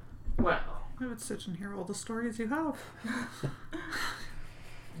 Well, I would sit and hear all the stories you have.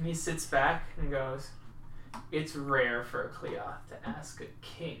 and he sits back and goes, it's rare for a Cleoth to ask a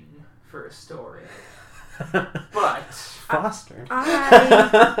king for a story. But Foster. I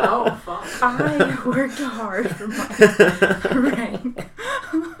worked hard for my rank.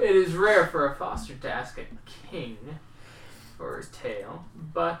 It is rare for a foster to ask a king for his tale,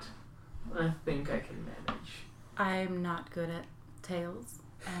 but I think I can manage. I'm not good at tales,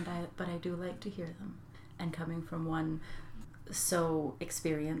 but I do like to hear them. And coming from one so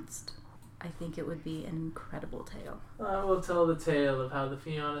experienced, I think it would be an incredible tale. I will tell the tale of how the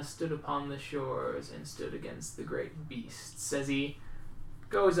Fianna stood upon the shores and stood against the great beasts as he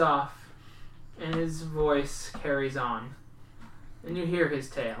goes off and his voice carries on. And you hear his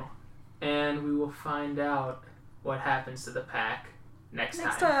tale. And we will find out what happens to the pack next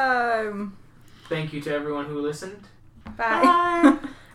time. Time. Thank you to everyone who listened. Bye.